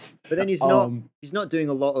stuff. But then he's not doing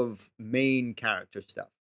a lot of main character stuff.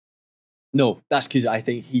 No, that's because I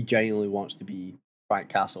think he genuinely wants to be Frank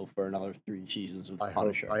Castle for another 3 seasons of The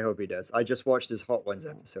Punisher. I hope he does. I just watched his Hot Ones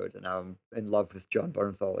episode, and now I'm in love with John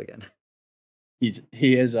Bernthal again.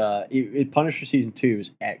 He is Punisher season 2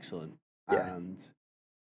 is excellent, Yeah. and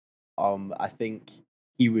I think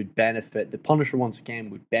he would benefit. The Punisher once again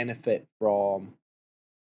would benefit from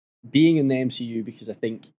being in the MCU because I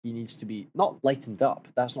think he needs to be not lightened up.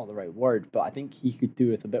 That's not the right word, but I think he could do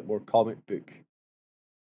with a bit more comic book,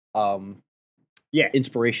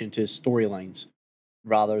 inspiration to his storylines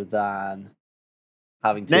rather than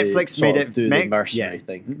having to do the mercenary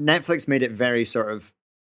thing. Netflix made it very sort of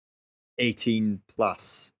 18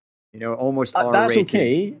 plus, almost R-rated. That's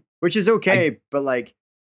okay. Which is okay, but like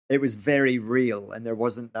it was very real and there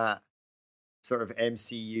wasn't that sort of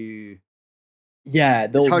MCU. Yeah,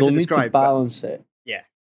 they'll need to balance it. Yeah.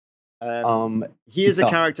 He is a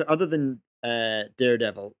character other than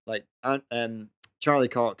Daredevil, like Charlie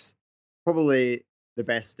Cox, probably the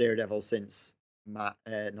best Daredevil since not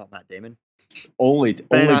Matt Damon. Only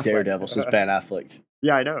Daredevil since Ben Affleck.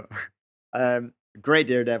 Yeah, I know. Great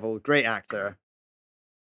Daredevil, great actor.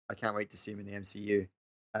 I can't wait to see him in the MCU.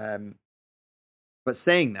 But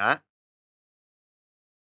saying that,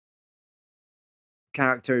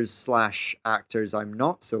 characters/actors I'm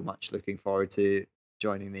not so much looking forward to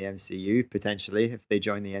joining the MCU, potentially, if they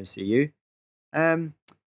join the MCU.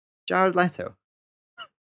 Jared Leto.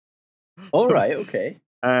 All right, okay.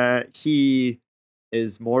 He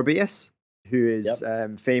is Morbius, who is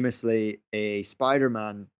famously a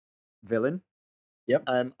Spider-Man villain. Yep.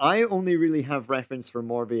 I only really have reference for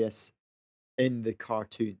Morbius in the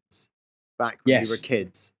cartoons back when we were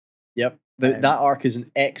kids. Yep. That arc is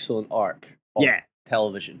an excellent arc of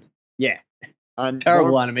television. Yeah. And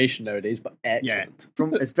terrible animation nowadays, but excellent. Yeah.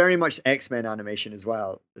 It's very much X-Men animation as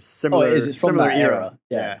well. Similar, it's from similar that era.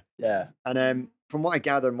 Yeah. And from what I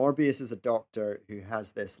gather, Morbius is a doctor who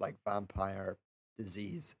has this like vampire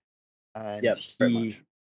disease. And he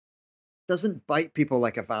doesn't bite people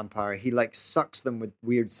like a vampire. He like sucks them with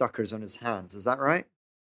weird suckers on his hands. Is that right?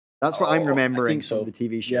 That's what I'm remembering from the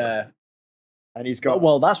TV show. Yeah. And he's got...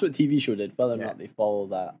 Well, that's what TV show did. Whether or not they follow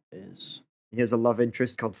that is... He has a love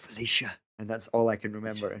interest called Felicia. And that's all I can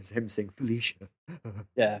remember is him saying Felicia.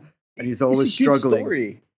 Yeah. And he's always struggling.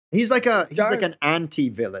 Story. He's like an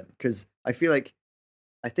anti-villain because I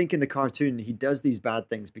think in the cartoon he does these bad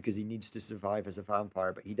things because he needs to survive as a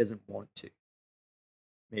vampire, but he doesn't want to.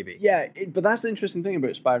 Maybe. Yeah, but that's the interesting thing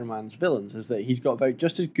about Spider-Man's villains is that he's got about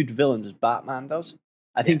just as good villains as Batman does.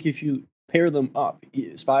 I think if you pair them up,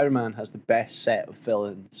 Spider-Man has the best set of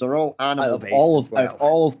villains. So they're all animal-based as well. Out of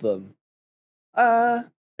all of them.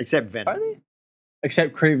 Except Venom. Are they?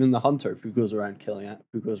 Except Kraven the Hunter, who goes around trying to hunt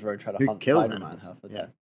Spider-Man. Kills animals.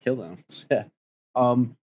 Yeah.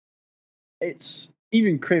 It's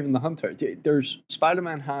even Kraven the Hunter.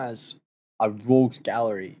 Spider-Man has a rogues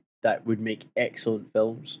gallery that would make excellent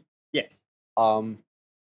films. Yes.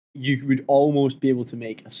 You would almost be able to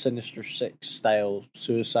make a Sinister Six style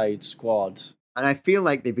Suicide Squad. And I feel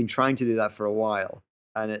like they've been trying to do that for a while,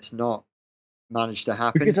 and it's not managed to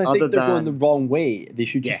happen. Because I think they're going the wrong way. They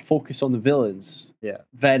should just focus on the villains. Yeah.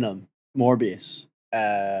 Venom, Morbius.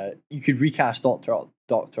 You could recast Doctor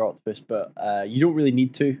Octopus, but you don't really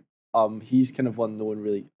need to. He's kind of one no one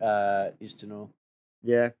really needs to know.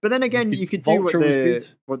 Yeah, but then again, you could do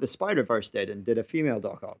what the Spider-Verse did and did a female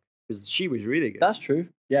Doc Ock because she was really good. That's true.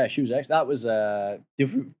 Yeah, she was excellent. That was the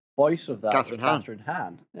voice of that. Catherine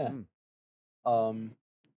Hahn. Yeah.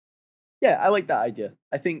 Yeah, I like that idea.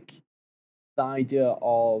 I think the idea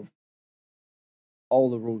of all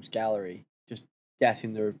the rogues gallery just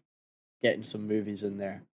getting some movies in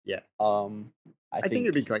there. Yeah. I think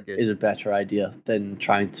it'd be quite good. Is a better idea than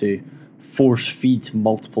trying to force feed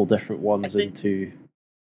multiple different ones into.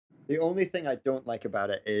 The only thing I don't like about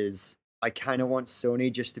it is I kind of want Sony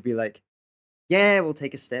just to be like, yeah, we'll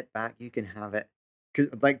take a step back. You can have it.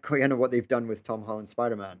 Like kind of what they've done with Tom Holland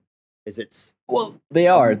Spider-Man. They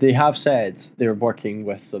are. They have said they're working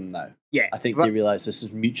with them now. Yeah. I think they realise this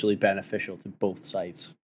is mutually beneficial to both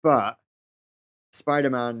sides. But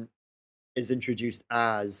Spider-Man is introduced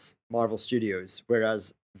as Marvel Studios,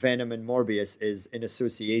 whereas Venom and Morbius is in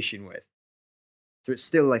association with. So it's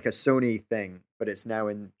still like a Sony thing, but it's now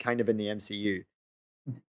in kind of in the MCU.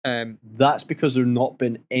 That's because they've not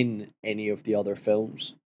been in any of the other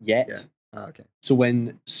films yet. Yeah. Oh, okay. So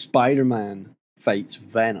when Spider-Man fights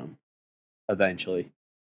Venom, eventually,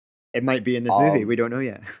 It might be in this movie. We don't know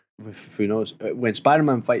yet. Who knows? When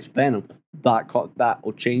Spider-Man fights Venom, that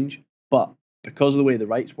will change. But because of the way the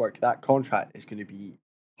rights work, that contract is going to be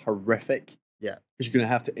horrific. Yeah. Because you're going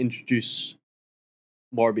to have to introduce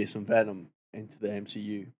Morbius and Venom into the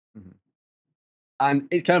MCU. Mm-hmm. And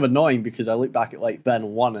it's kind of annoying because I look back at like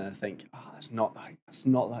Venom 1 and I think, that's not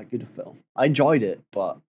that good a film. I enjoyed it,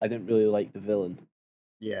 but I didn't really like the villain.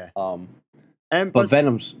 Yeah. But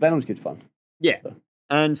Venom's good fun. Yeah. So.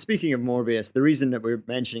 And speaking of Morbius, the reason that we're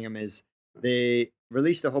mentioning him is they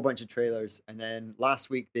released a whole bunch of trailers, and then last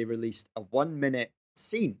week they released a 1-minute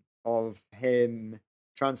scene of him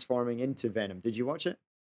transforming into Venom. Did you watch it?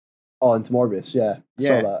 Oh, into Morbius, yeah. I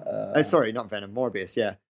saw that. Sorry, not Venom, Morbius,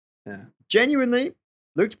 yeah. Yeah. Genuinely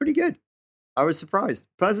looked pretty good. I was surprised,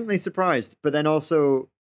 pleasantly surprised, but then also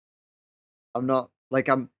I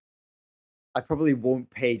probably won't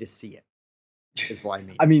pay to see it. Is what I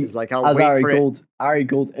mean. I mean, it's like, I'll as wait Ari for Gold, Ari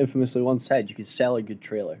Gold infamously once said, you can sell a good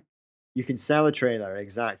trailer. You can sell a trailer,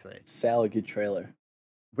 exactly. Sell a good trailer.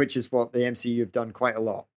 Which is what the MCU have done quite a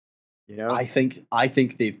lot. You know? I think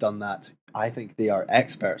they've done that. I think they are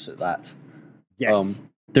experts at that. Yes.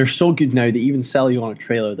 They're so good now they even sell you on a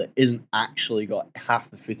trailer that isn't actually got half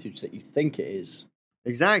the footage that you think it is.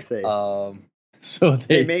 Exactly. So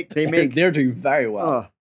they're doing very well. Oh,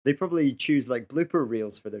 they probably choose like blooper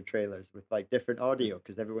reels for their trailers with like different audio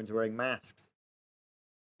because everyone's wearing masks.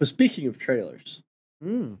 But speaking of trailers.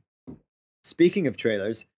 Speaking of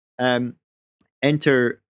trailers,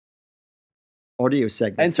 enter audio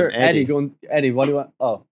segment. Enter Eddie. Eddie, what do you want?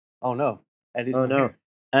 Oh no. Eddie's not here.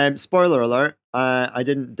 Spoiler alert, I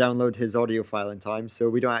didn't download his audio file in time, so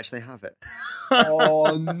we don't actually have it.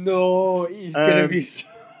 Oh no, he's gonna be so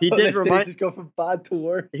he did remind just go from bad to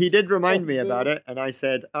worse. He did remind me about it, and I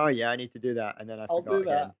said, "Oh yeah, I need to do that," and then I forgot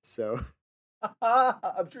again. So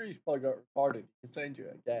I'm sure he's probably got it recorded. He can send you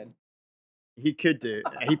it again. He could do.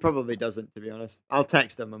 He probably doesn't, to be honest. I'll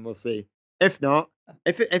text him and we'll see. If not,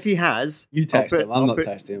 if he has, you text him. I'm not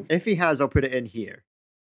texting him. If he has, I'll put it in here.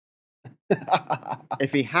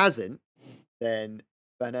 If he hasn't, then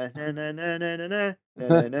trailer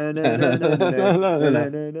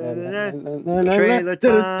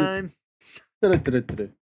time.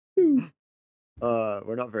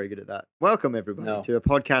 We're not very good at that. Welcome everybody to a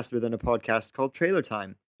podcast within a podcast called Trailer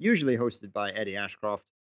Time, usually hosted by Eddie Ashcroft,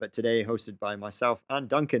 but today hosted by myself and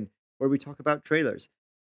Duncan, where we talk about trailers.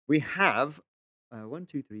 We have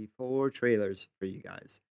 4 trailers for you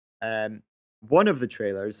guys. One of the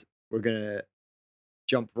trailers we're gonna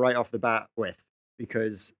jump right off the bat with,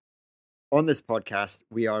 because on this podcast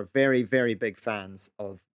we are very, very big fans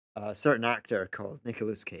of a certain actor called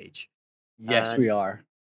Nicolas Cage. Yes, we are.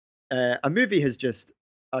 A trailer has just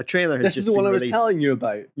This is the one I was telling you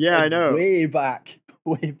about. Yeah, I know. Way back.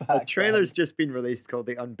 A trailer's just been released called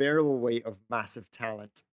The Unbearable Weight of Massive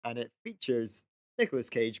Talent, and it features Nicolas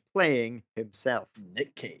Cage playing himself.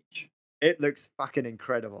 Nick Cage. It looks fucking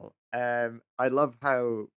incredible. I love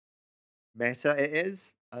how meta it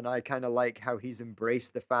is, and I kind of like how he's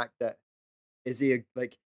embraced the fact that is he a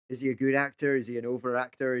good actor? Is he an over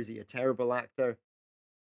actor? Is he a terrible actor?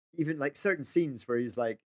 Even like certain scenes where he's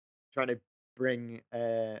like trying to bring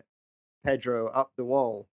Pedro up the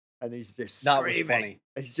wall, and he's just screaming. That was funny.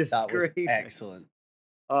 He's just that screaming. Was excellent.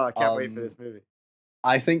 Oh, I can't wait for this movie.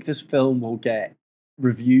 I think this film will get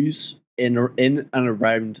reviews in and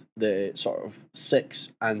around the sort of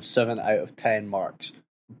 6 and 7 out of 10 marks,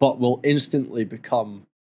 but will instantly become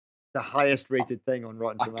the highest rated thing on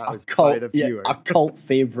Rotten Tomatoes by the viewer. A cult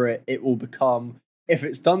favorite. It will become, if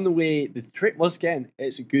it's done the way once again,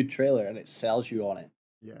 it's a good trailer and it sells you on it.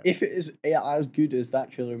 Yeah. If it is as good as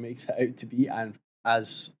that trailer makes it out to be, and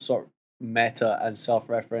as sort of meta and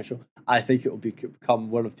self-referential, I think it will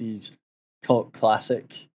become one of these cult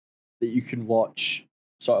classic that you can watch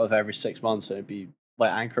sort of every 6 months, and it'd be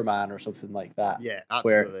like Anchorman or something like that. Yeah,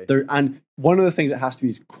 absolutely. And one of the things it has to be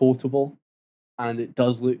is quotable, and it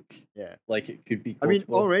does look like it could be quotable. I mean,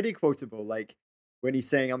 already quotable. Like when he's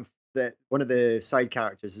saying, one of the side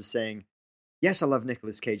characters is saying, "Yes, I love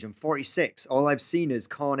Nicolas Cage. I'm 46. All I've seen is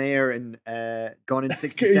Con Air and Gone in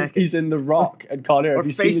 60 Seconds." He's in The Rock and Con Air. Or Have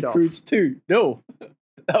you seen The Face Croods 2? No.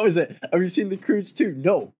 That was it. Have you seen The Croods 2?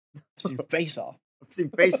 No. I've seen Face Off. I've seen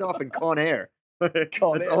Face Off and Con Air.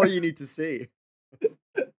 That's all you need to see.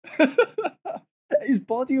 his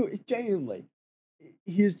body is genuinely.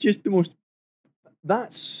 He is just the most.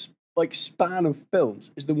 That's like span of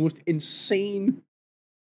films is the most insane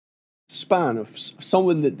span of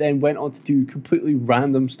someone that then went on to do completely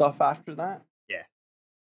random stuff after that. Yeah.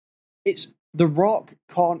 It's The Rock,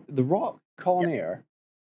 Con Air.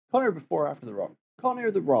 Con Air before or after The Rock? Con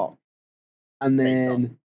Air, The Rock. And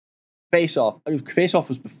then Face Off. Face Off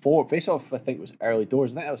was before. Face Off, I think, was early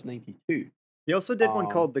doors. I think that was 92. He also did one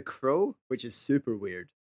called The Crow, which is super weird.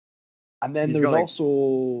 And then there was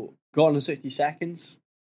also Gone in 60 Seconds.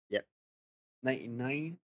 Yep.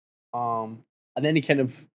 99. And then he kind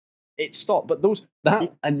of it stopped. But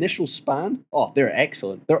that initial span, they're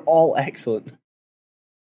excellent. They're all excellent.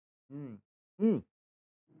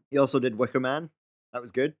 He also did Wicker Man. That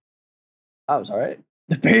was good. That was alright.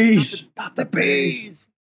 The Bees! Not the Bees!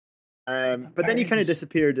 But then he kind of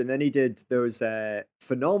disappeared, and then he did those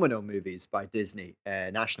phenomenal movies by Disney,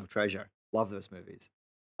 National Treasure. Love those movies.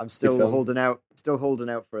 I'm still holding out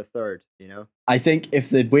for a third. You know, I think if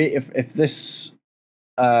this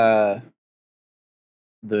can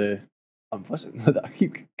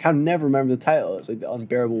never remember the title. It's like The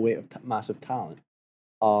Unbearable Weight of Massive Talent.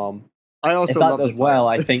 I also if that love does well,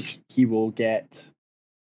 I think he will get.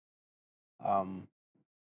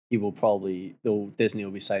 He will probably, though Disney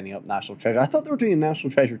will be signing up National Treasure. I thought they were doing a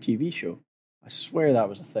National Treasure TV show. I swear that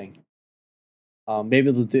was a thing.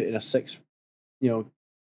 Maybe they'll do it in a 6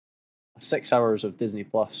 hours of Disney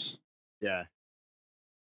Plus. Yeah.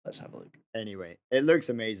 Let's have a look. Anyway, it looks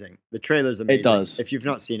amazing. The trailer's amazing. It does. If you've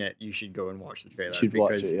not seen it, you should go and watch the trailer. You should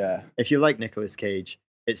watch it, yeah. If you like Nicolas Cage,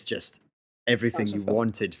 it's just everything you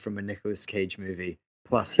wanted from a Nicolas Cage movie.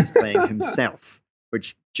 Plus, he's playing himself,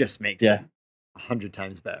 which just makes it 100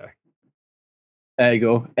 times better. There you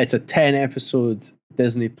go. It's a 10-episode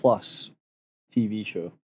Disney Plus TV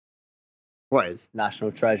show. What is?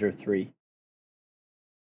 National Treasure 3.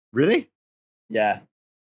 Really? Yeah.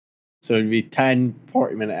 So it'd be 10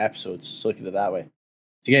 40-minute episodes. So look at it that way.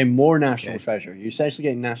 So you're getting more National Treasure. You're essentially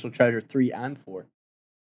getting National Treasure 3 and 4.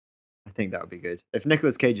 I think that would be good. If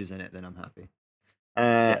Nicolas Cage is in it, then I'm happy.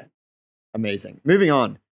 Amazing. Moving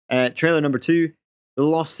on. Trailer number 2. The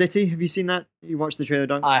Lost City. Have you seen that? You watched the trailer,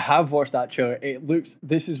 Doug? I have watched that trailer.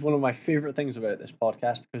 This is one of my favorite things about this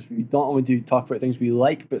podcast because we don't only talk about things we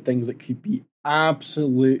like, but things that could be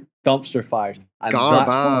absolute dumpster fires. And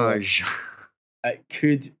garbage. It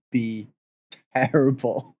could be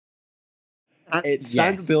terrible. It's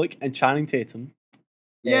Sandra Bullock and Channing Tatum.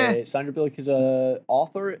 Yeah. Sandra Bullock is a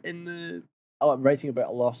author in the writing about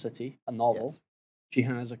a lost city, a novel. Yes. She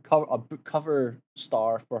has a book cover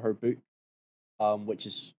star for her book. Which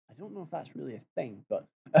is, I don't know if that's really a thing, but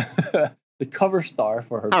the cover star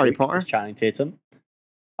for her Harry book Potter is Channing Tatum.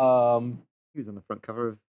 He was on the front cover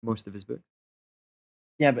of most of his books.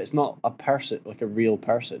 Yeah, but it's not a person, like a real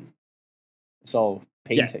person. It's all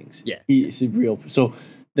paintings. Yeah. It's a real. So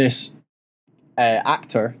this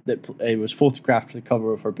actor that was photographed for the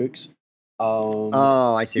cover of her books.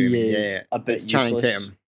 I see what you mean. Yeah. A bit it's Channing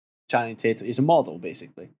Tatum. Channing Tatum. He's a model,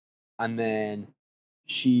 basically. And then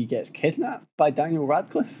she gets kidnapped by Daniel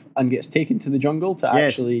Radcliffe and gets taken to the jungle to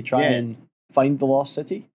actually try and find the lost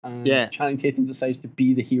city. And Channing Tatum decides to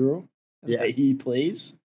be the hero that he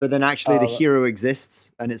plays. But then actually the hero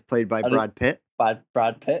exists and it's played by Brad Pitt.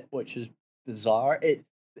 Brad Pitt, which is bizarre. It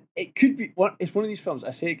could be it's one of these films.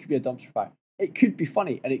 I say it could be a dumpster fire. It could be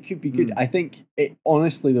funny and it could be good. I think it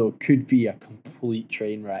honestly though could be a complete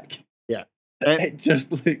train wreck. Yeah. It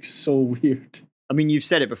just looks so weird. I mean, you've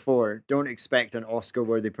said it before. Don't expect an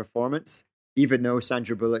Oscar-worthy performance, even though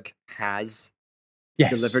Sandra Bullock has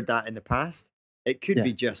delivered that in the past. It could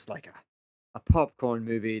be just like a popcorn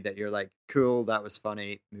movie that you're like, cool, that was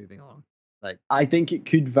funny, moving on. Like, I think it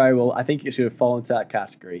could very well. I think it should fall into that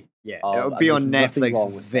category. Yeah, it'll be on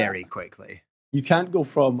Netflix very quickly. You can't go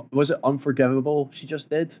from, was it Unforgivable she just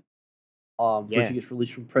did? Where she gets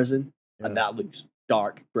released from prison, and that looks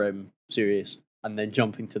dark, grim, serious, and then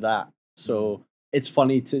jumping to that. So it's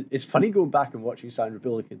funny going back and watching Sandra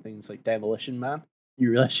Bullock in things like Demolition Man. You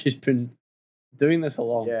realize she's been doing this a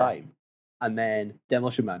long time, and then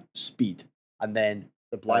Demolition Man, Speed, and then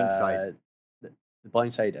The Blind Side, the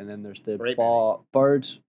Blind Side, and then there's the Bird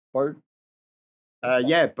Box.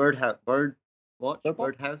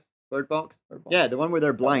 Yeah, the one where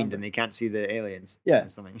they're blind and they can't see the aliens. Yeah, or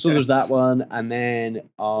something. So there's that one, and then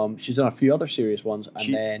she's done a few other serious ones,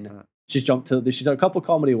 and then. She's jumped to. She's done a couple of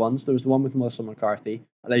comedy ones. There was the one with Melissa McCarthy,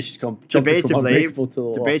 and then she's jumped from Unbreakable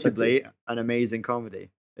to debatably an amazing comedy.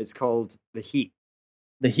 It's called The Heat.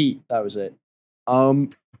 The Heat. That was it.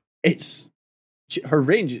 It's her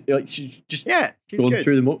range, like she's just Yeah, she's going good.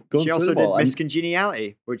 through the going She through also the did wall. Miss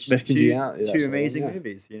Congeniality, which Miss Congeniality, two that's the one, amazing yeah.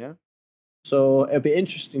 movies, you know? So it'll be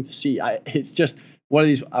interesting to see. It's just one of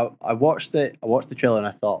these. I watched it. I watched the trailer and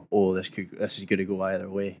I thought, oh, this is going to go either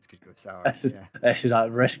way. This could go sour. This is a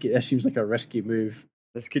risky. This seems like a risky move.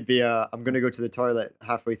 This could be I'm going to go to the toilet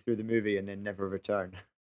halfway through the movie and then never return.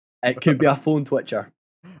 It could be a phone twitcher.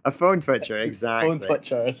 A phone twitcher, exactly. Phone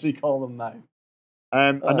twitcher, as we call them now.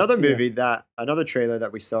 Another dear. another trailer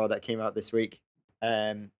that we saw that came out this week,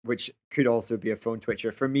 which could also be a phone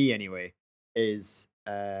twitcher for me anyway, is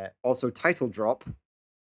also title drop.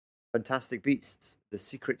 Fantastic Beasts: The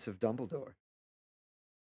Secrets of Dumbledore.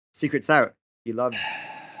 Secrets out. He loves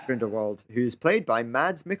Grindelwald, who's played by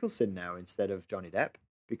Mads Mikkelsen now instead of Johnny Depp,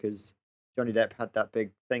 because Johnny Depp had that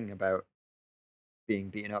big thing about being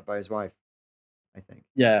beaten up by his wife, I think.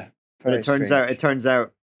 Yeah, but it turns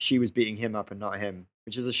out she was beating him up and not him,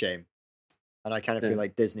 which is a shame. And I kind of feel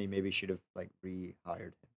like Disney maybe should have like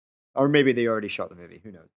rehired him, or maybe they already shot the movie.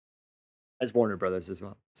 Who knows? As Warner Brothers as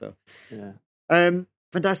well. So yeah.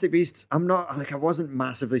 Fantastic Beasts. I wasn't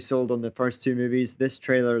massively sold on the first two movies. This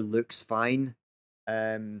trailer looks fine.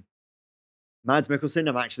 Mads Mikkelsen,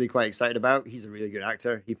 I'm actually quite excited about. He's a really good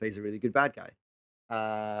actor. He plays a really good bad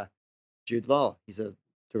guy. Jude Law, he's a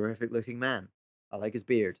terrific looking man. I like his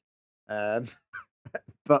beard. But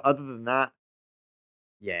other than that,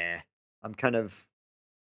 yeah, I'm kind of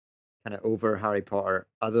over Harry Potter,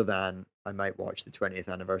 other than I might watch the 20th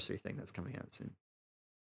anniversary thing that's coming out soon.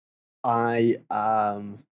 I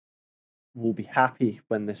will be happy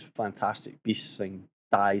when this Fantastic Beasts thing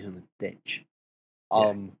dies in a ditch.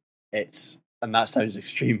 And that sounds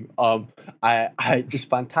extreme. This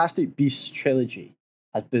Fantastic Beasts trilogy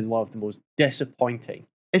has been one of the most disappointing.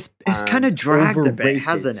 It's kind of dragged a bit,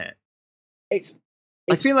 hasn't it?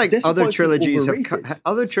 I feel like other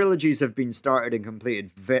trilogies have been started and completed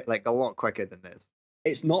like a lot quicker than this.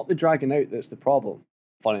 It's not the dragging out that's the problem.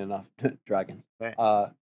 Funny enough, dragons. Right.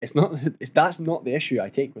 That's not the issue I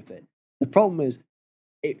take with it. The problem is,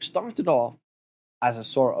 it started off as a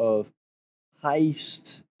sort of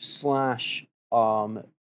heist /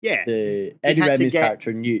 the Eddie Redmayne's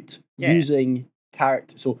character Newt using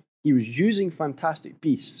character. So he was using Fantastic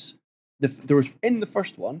Beasts. There was in the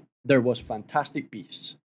first one there was Fantastic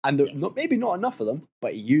Beasts, and maybe not enough of them,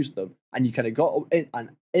 but he used them, and you kind of got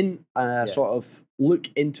in sort of look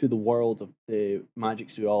into the world of the magic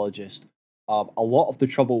zoologist. A lot of the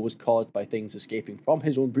trouble was caused by things escaping from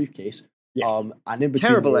his own briefcase. Yes. And in between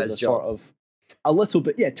terrible there at was his job. sort of a little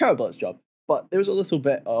bit, terrible at his job. But there was a little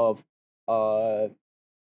bit of there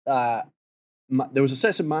was a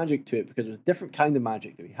sense of magic to it, because it was a different kind of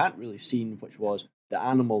magic that we hadn't really seen, which was the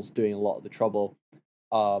animals doing a lot of the trouble.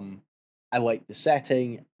 I liked the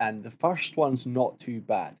setting, and the first one's not too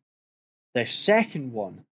bad. The second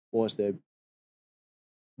one was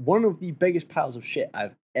one of the biggest piles of shit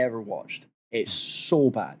I've ever watched. It's so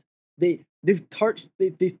bad. They've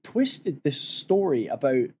twisted this story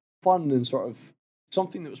about fun and sort of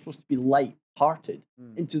something that was supposed to be light-hearted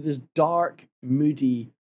into this dark,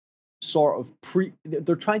 moody sort of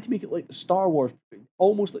They're trying to make it like the Star Wars,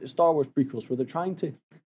 almost like the Star Wars prequels, where they're trying to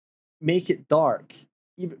make it dark.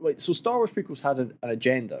 So Star Wars prequels had an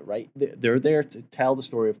agenda, right? They're there to tell the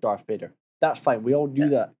story of Darth Vader. That's fine. We all knew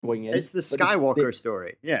that going in. It's the Skywalker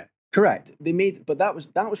story. Yeah. Correct. But that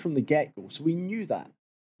was from the get-go, so we knew that.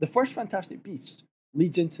 The first Fantastic Beasts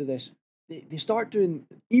leads into this. They start doing,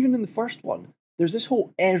 even in the first one, there's this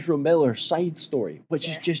whole Ezra Miller side story, which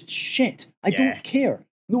is just shit. I don't care.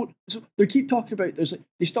 No, so they keep talking about,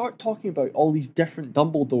 they start talking about all these different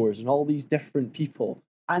Dumbledores and all these different people,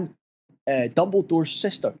 and Dumbledore's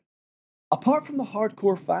sister. Apart from the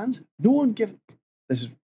hardcore fans, no one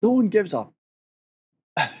gives up.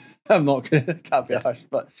 I'm not gonna can't be harsh,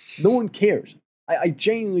 but no one cares. I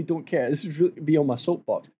genuinely don't care. This is really be on my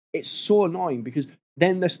soapbox. It's so annoying, because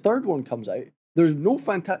then this third one comes out. There's no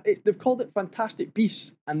they've called it Fantastic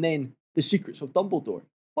Beasts and then The Secrets of Dumbledore.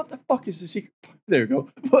 What the fuck is the secret? There we go.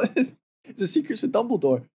 What is the Secrets of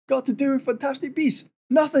Dumbledore got to do with Fantastic Beasts?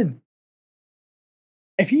 Nothing.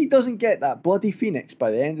 If he doesn't get that bloody phoenix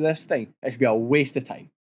by the end of this thing, it should be a waste of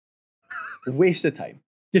time. Waste of time.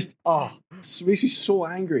 Just, it makes me so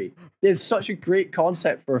angry. There's such a great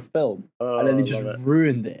concept for a film, and then they just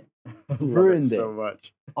ruined it. Ruined it so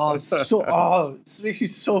much. It makes me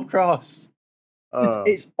so cross.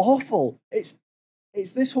 It's awful. It's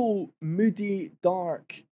this whole moody,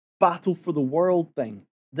 dark battle for the world thing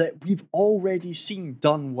that we've already seen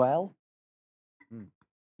done well.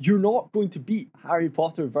 You're not going to beat Harry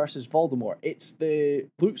Potter versus Voldemort. It's the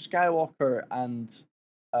Luke Skywalker and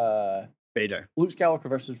Vader. Luke Skywalker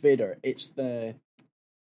versus Vader. It's the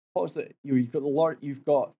what was the you've got the Lord of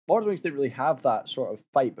the Rings didn't really have that sort of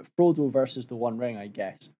fight, but Frodo versus the One Ring, I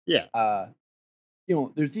guess. Yeah.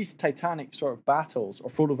 There's these titanic sort of battles, or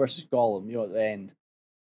Frodo versus Gollum, at the end.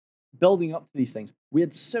 Building up to these things. We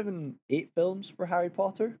had 7, 8 films for Harry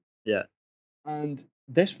Potter. Yeah. And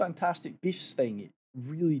this Fantastic Beasts thing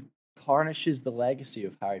really tarnishes the legacy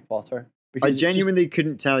of Harry Potter. I genuinely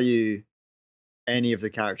couldn't tell you any of the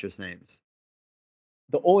characters' names.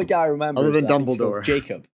 The only guy I remember other than is Dumbledore.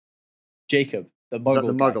 Jacob, the Muggle. Is that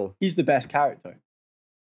the Muggle? Guy. He's the best character.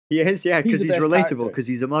 He is, yeah, because he's relatable, because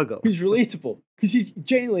he's a Muggle. He's relatable, because he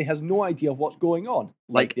genuinely has no idea what's going on.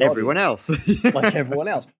 Like everyone else. Like everyone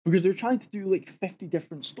else. Because they're trying to do like 50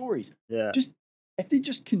 different stories. Yeah. If they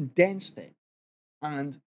just condensed it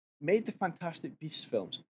and made the Fantastic Beasts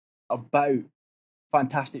films about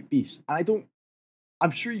Fantastic Beasts. And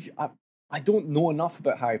I'm sure I don't know enough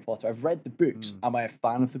about Harry Potter. I've read the books. Am I a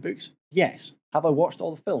fan of the books? Yes. Have I watched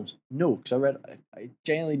all the films? No, because I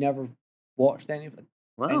genuinely never watched any of it.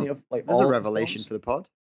 Wow. There's a revelation for the pod.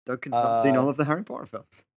 Duncan's not seen all of the Harry Potter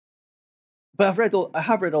films. But I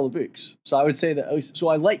have read all the books. So I would say that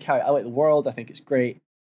I like the world, I think it's great.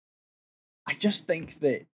 I just think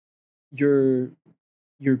that you're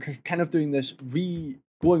kind of doing this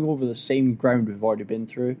going over the same ground we've already been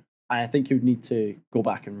through. And I think you'd need to go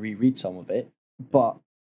back and reread some of it. But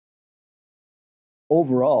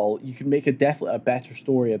overall, you can make definitely a better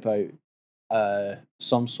story about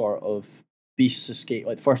some sort of beasts escape.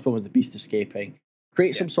 Like the first one was the beast escaping.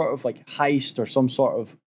 Create some sort of like heist or some sort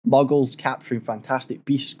of muggles capturing fantastic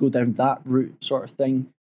beasts. Go down that route sort of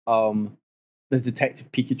thing. The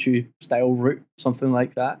Detective Pikachu style route, something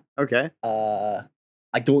like that. Okay.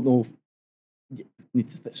 I don't know. Need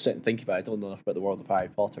to sit and think about it. I don't know enough about the world of Harry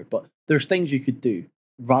Potter, but there's things you could do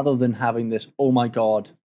rather than having this, oh my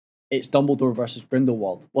god, it's Dumbledore versus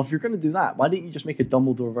Grindelwald. Well, if you're going to do that, why didn't you just make a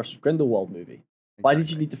Dumbledore versus Grindelwald movie? Exactly. Why did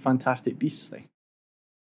you need the Fantastic Beasts thing?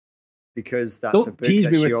 Because that's don't a book tease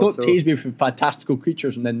that me with, also... Don't tease me with fantastical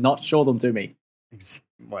creatures and then not show them to me.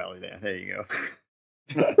 Well, there you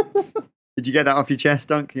go. Did you get that off your chest,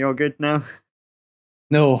 Dunk? You all good now?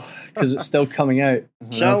 No, because it's still coming out. I'm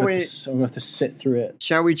going to have to sit through it.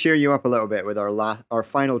 Shall we cheer you up a little bit with our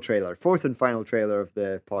final trailer, fourth and final trailer of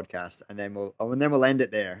the podcast, and then we'll end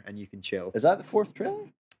it there, and you can chill. Is that the fourth trailer?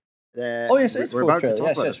 Yes, it's the fourth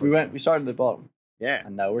trailer. Yes. We started at the bottom. Yeah,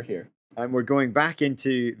 and now we're here, and we're going back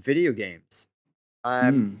into video games.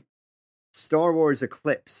 Star Wars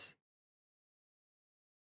Eclipse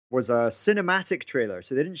was a cinematic trailer,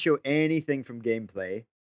 so they didn't show anything from gameplay.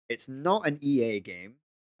 It's not an EA game.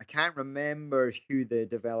 I can't remember who the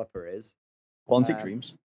developer is. Quantic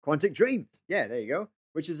Dreams. Quantic Dreams. Yeah, there you go.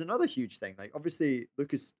 Which is another huge thing. Like, obviously,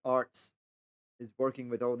 LucasArts is working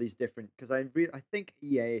with all these different... Because I think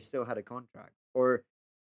EA still had a contract. Or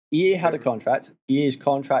EA had a contract. EA's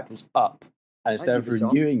contract was up. And instead of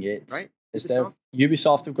renewing it... Right?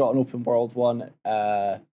 Ubisoft have got an open world one.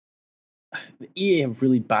 The EA have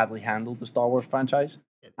really badly handled the Star Wars franchise.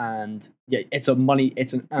 And yeah, it's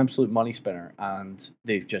an absolute money spinner, and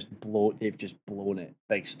they've just blown it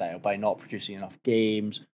big style by not producing enough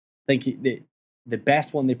games. I think the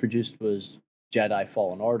best one they produced was Jedi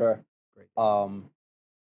Fallen Order. Great.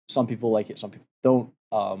 Some people like it, some people don't.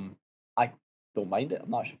 I don't mind it. I'm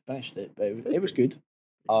not sure I finished it, but it was good.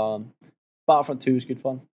 Battlefront 2 was good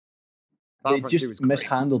fun. They just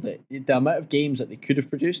mishandled it. The amount of games that they could have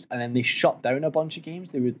produced, and then they shut down a bunch of games.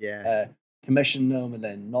 They would commission them and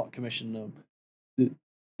then not commission them.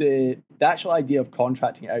 The actual idea of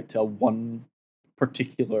contracting it out to one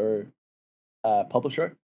particular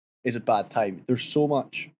publisher is a bad time. There's so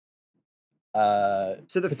much so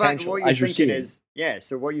the fact what you're thinking is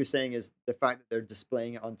so what you're saying is the fact that they're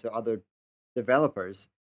displaying it onto other developers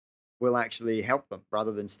will actually help them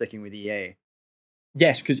rather than sticking with EA.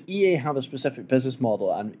 Yes, because EA have a specific business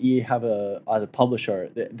model, and EA have as a publisher,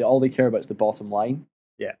 all they care about is the bottom line.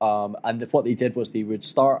 Yeah. And what they did was they would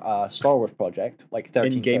start a Star Wars project, like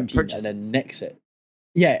 1313, and then nix it.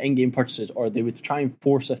 Yeah, in-game purchases, or they would try and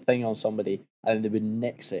force a thing on somebody, and then they would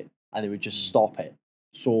nix it, and they would just stop it.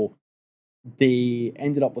 So they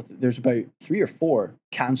ended up with, there's about 3 or 4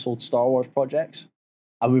 cancelled Star Wars projects,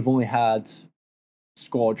 and we've only had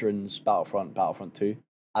Squadrons, Battlefront 2.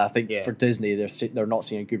 And I think for Disney, they're not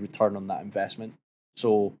seeing a good return on that investment.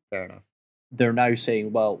 So fair enough. They're now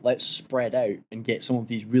saying, well, let's spread out and get some of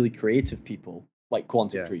these really creative people, like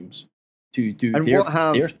Quantic Dreams, to do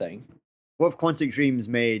their thing. What have Quantic Dreams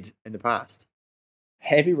made in the past?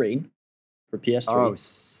 Heavy Rain for PS3. Oh,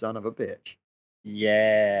 son of a bitch.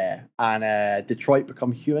 Yeah, and Detroit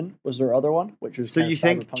Become Human was their other one, which was So kind you of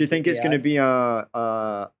think? Do you cyberpunk think it's going to AI.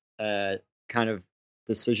 be a kind of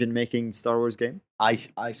decision making Star Wars game,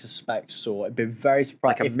 I suspect so. I'd be very like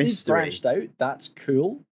surprised a if they mystery? branched out. That's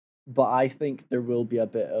cool, but I think there will be a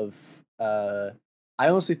bit of. I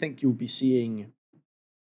honestly think you'll be seeing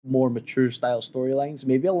more mature style storylines,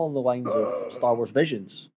 maybe along the lines of Star Wars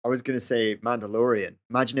Visions. I was going to say Mandalorian.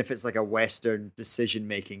 Imagine if it's like a Western decision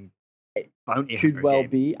making It bounty could hunter well game.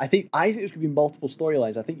 be. I think there's gonna be multiple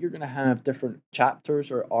storylines. I think you're gonna have different chapters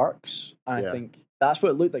or arcs, and I Yeah, think that's what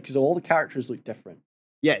it looked like because all the characters look different.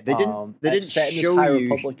 yeah. They didn't. They And it's didn't set in this show High you.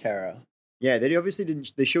 Republic era. Yeah, they obviously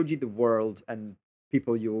didn't. They showed you the world and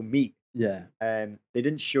people you will meet. Yeah, They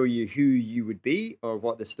didn't show you who you would be or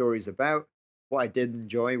what the story's about. What I did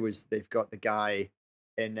enjoy was they've got the guy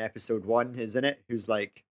in episode one, isn't it? Who's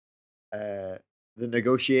like uh, the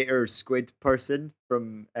negotiator squid person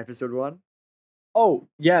from episode one. oh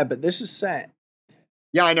yeah, but this is set.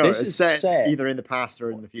 Yeah, I know. This It's is set set. either in the past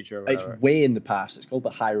or in the future or It's whatever. way in the past. It's called the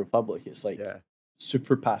High Republic. It's like Yeah.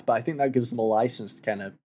 super past, but I think that gives them a license to kind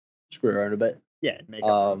of screw around a bit, Yeah, make up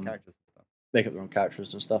their own um, characters and stuff. make up their own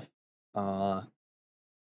characters and stuff. Uh,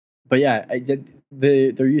 but yeah,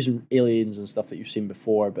 they're using aliens and stuff that you've seen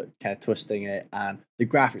before, but kind of twisting it, and the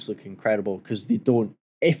graphics look incredible because they don't.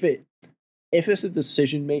 If it's a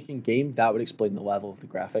decision making game, that would explain the level of the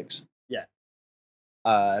graphics. Yeah.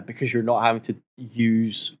 Because you're not having to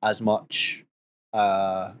use as much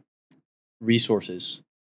resources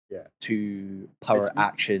Yeah. to power It's-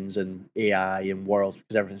 actions and AI and worlds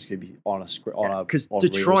because everything's going to be on a script on a 'cause on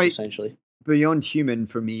rails, Detroit- essentially. Beyond Human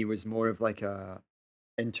for me was more of like a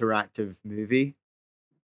interactive movie.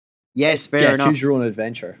 Yes, fair Yeah, enough. choose your own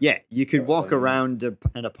adventure. Yeah, you could sort of walk thing, yeah. around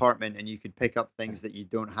an apartment and you could pick up things that you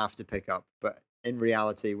don't have to pick up. But in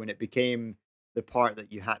reality, when it became the part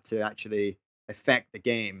that you had to actually affect the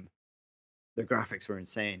game, the graphics were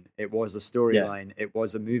insane. It was a storyline. It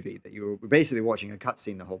was a movie that you were basically watching a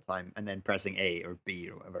cutscene the whole time and then pressing A or B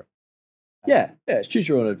or whatever. Yeah, it's choose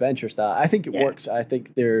your own adventure style. I think it Yeah. works. I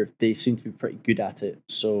think they seem to be pretty good at it.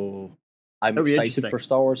 So I'm It'll be excited interesting. for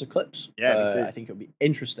Star Wars Eclipse. Yeah, me too. I think it'll be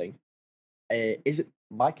interesting. Is it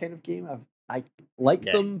my kind of game? I like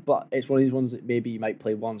Yeah. them, but it's one of these ones that maybe you might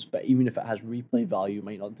play once, but even if it has replay value, you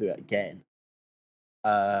might not do it again.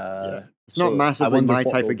 It's so not I massively wonder my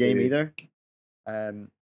what type they'll of game do. either.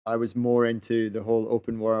 I was more into the whole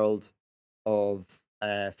open world of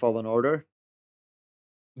Fallen Order.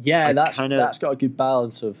 Yeah, I that's kinda got a good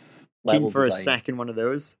balance of Keen level for a design. second one of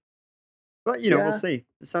those. But, you know, Yeah. we'll see.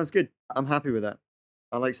 It sounds good. I'm happy with that.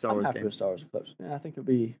 I like Star I'm Wars happy with games. Star Wars Eclipse. Yeah, I think it'll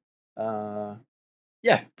be.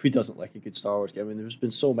 Yeah, who doesn't like a good Star Wars game? I mean, there's been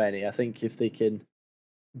so many. I think if they can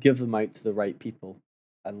give them out to the right people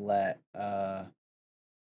and let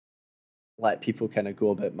people kind of go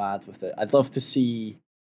a bit mad with it, I'd love to see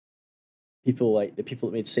people like the people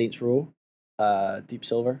that made Saints Row, Deep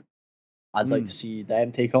Silver. I'd like to see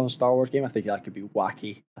them take on a Star Wars game. I think that could be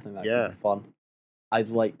wacky. I think that could be fun. I'd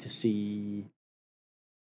like to see.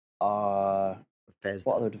 Bethesda.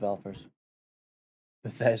 What other developers?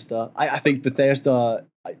 Bethesda. I think Bethesda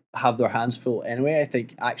have their hands full anyway. I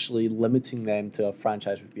think actually limiting them to a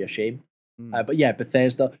franchise would be a shame. But yeah,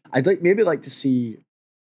 Bethesda. I'd like to see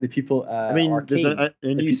the people. I mean, there's Arcane, a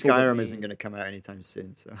the new people that Skyrim made- isn't going to come out anytime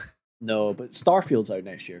soon, so. No, but Starfield's out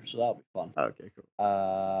next year, so that'll be fun. Okay,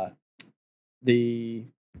 cool. The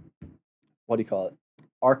what do you call it?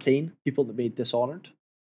 Arcane people that made Dishonored.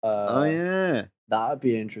 Oh, yeah. That'd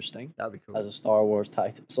be interesting. That'd be cool. As a Star Wars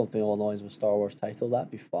title, something along the lines of a Star Wars title,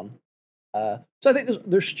 that'd be fun. So I think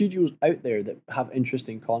there's studios out there that have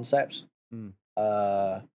interesting concepts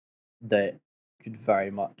that could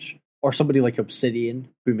very much, or somebody like Obsidian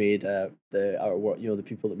who made the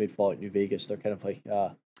people that made Fallout New Vegas. They're kind of like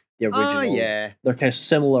the original. Oh, yeah. They're kind of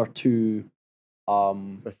similar to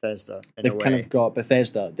Bethesda, in they've a way. kind of got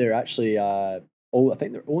Bethesda. They're actually I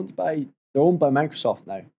think they're owned by Microsoft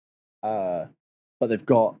now. But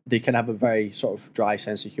they can have a very sort of dry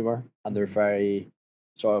sense of humor, and they're very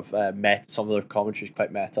sort of meta. Some of their commentary is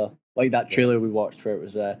quite meta. Like that trailer we watched where it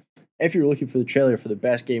was if you're looking for the trailer for the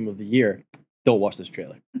best game of the year, don't watch this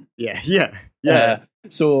trailer. Yeah.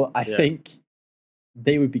 So I think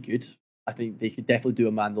they would be good. I think they could definitely do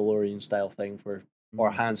a Mandalorian style thing or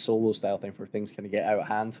a Han Solo style thing for things kind of get out of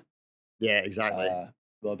hand. Yeah, exactly.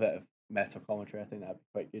 With a bit of meta commentary, I think that'd be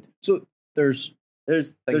quite good. So there's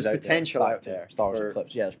potential out there. Star Wars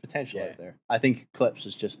Eclipse. Yeah, there's potential out there. I think Eclipse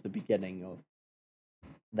is just the beginning of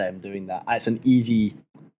them doing that. It's an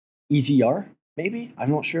easier, maybe.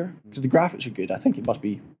 I'm not sure because the graphics are good. I think it must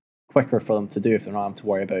be quicker for them to do if they're not having to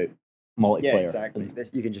worry about multiplayer. Yeah, exactly. and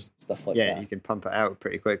You can just stuff like yeah, that. you can pump it out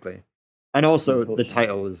pretty quickly. And also, the Unfortunately.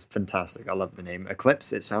 title is fantastic. I love the name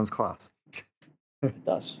Eclipse. It sounds class. It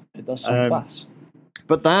does. It does some class.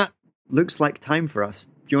 But that looks like time for us.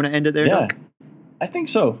 Do you want to end it there, Yeah, Doc? I think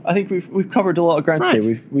so. I think we've covered a lot of ground Nice.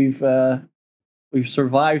 today. We've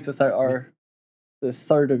survived without the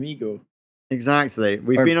third amigo. Exactly.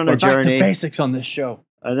 We've We're- been on a we're back journey. to basics on this show.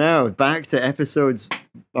 I know. Back to episodes,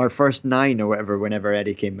 our first 9 or whatever, whenever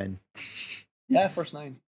Eddie came in. Yeah, first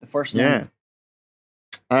 9. The first Yeah.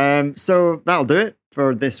 9. So that'll do it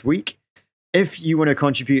for this week. If you want to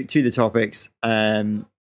contribute to the topics,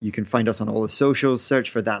 you can find us on all the socials. Search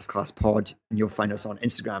for That's Class Pod, and you'll find us on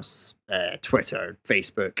Instagram, Twitter,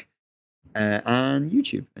 Facebook, and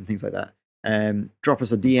YouTube, and things like that. Drop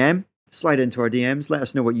us a DM, slide into our DMs. Let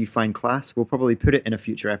us know what you find class. We'll probably put it in a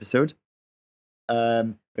future episode.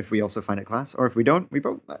 If we also find it class, or if we don't,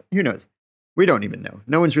 who knows? We don't even know.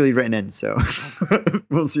 No one's really written in, so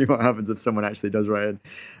we'll see what happens if someone actually does write in.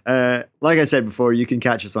 Like I said before, you can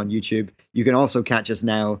catch us on YouTube. You can also catch us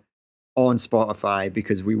now on Spotify,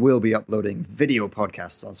 because we will be uploading video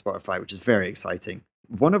podcasts on Spotify, which is very exciting.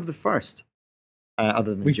 One of the first,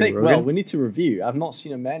 other than Joe Rogan. We need to review. I've not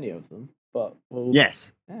seen many of them, but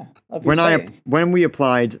Yes. yeah, that'd be exciting. When we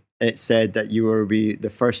applied, it said that you will be the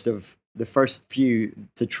first few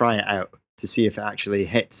to try it out to see if it actually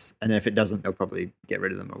hits, and if it doesn't, they'll probably get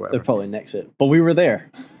rid of them or whatever. They'll probably nix it. But we were there.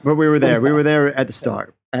 But we were there. We were there at the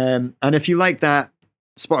start. And if you like that,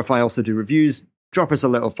 Spotify also do reviews. Drop us a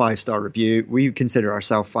little 5-star review. We consider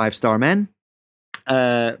ourselves 5-star men.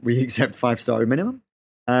 We accept 5-star minimum.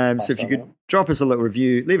 So if you could drop us a little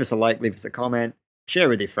review, leave us a like, leave us a comment, share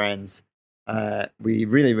with your friends. We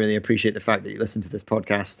really, really appreciate the fact that you listen to this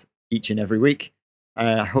podcast each and every week.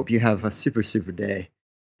 I hope you have a super, super day.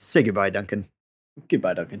 Say goodbye, Duncan.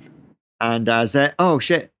 Goodbye, Duncan. And as oh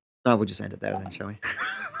shit, no, we'll just end it there then, shall we?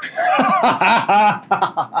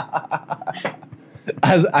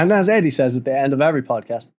 As Eddie says at the end of every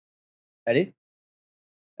podcast, Eddie.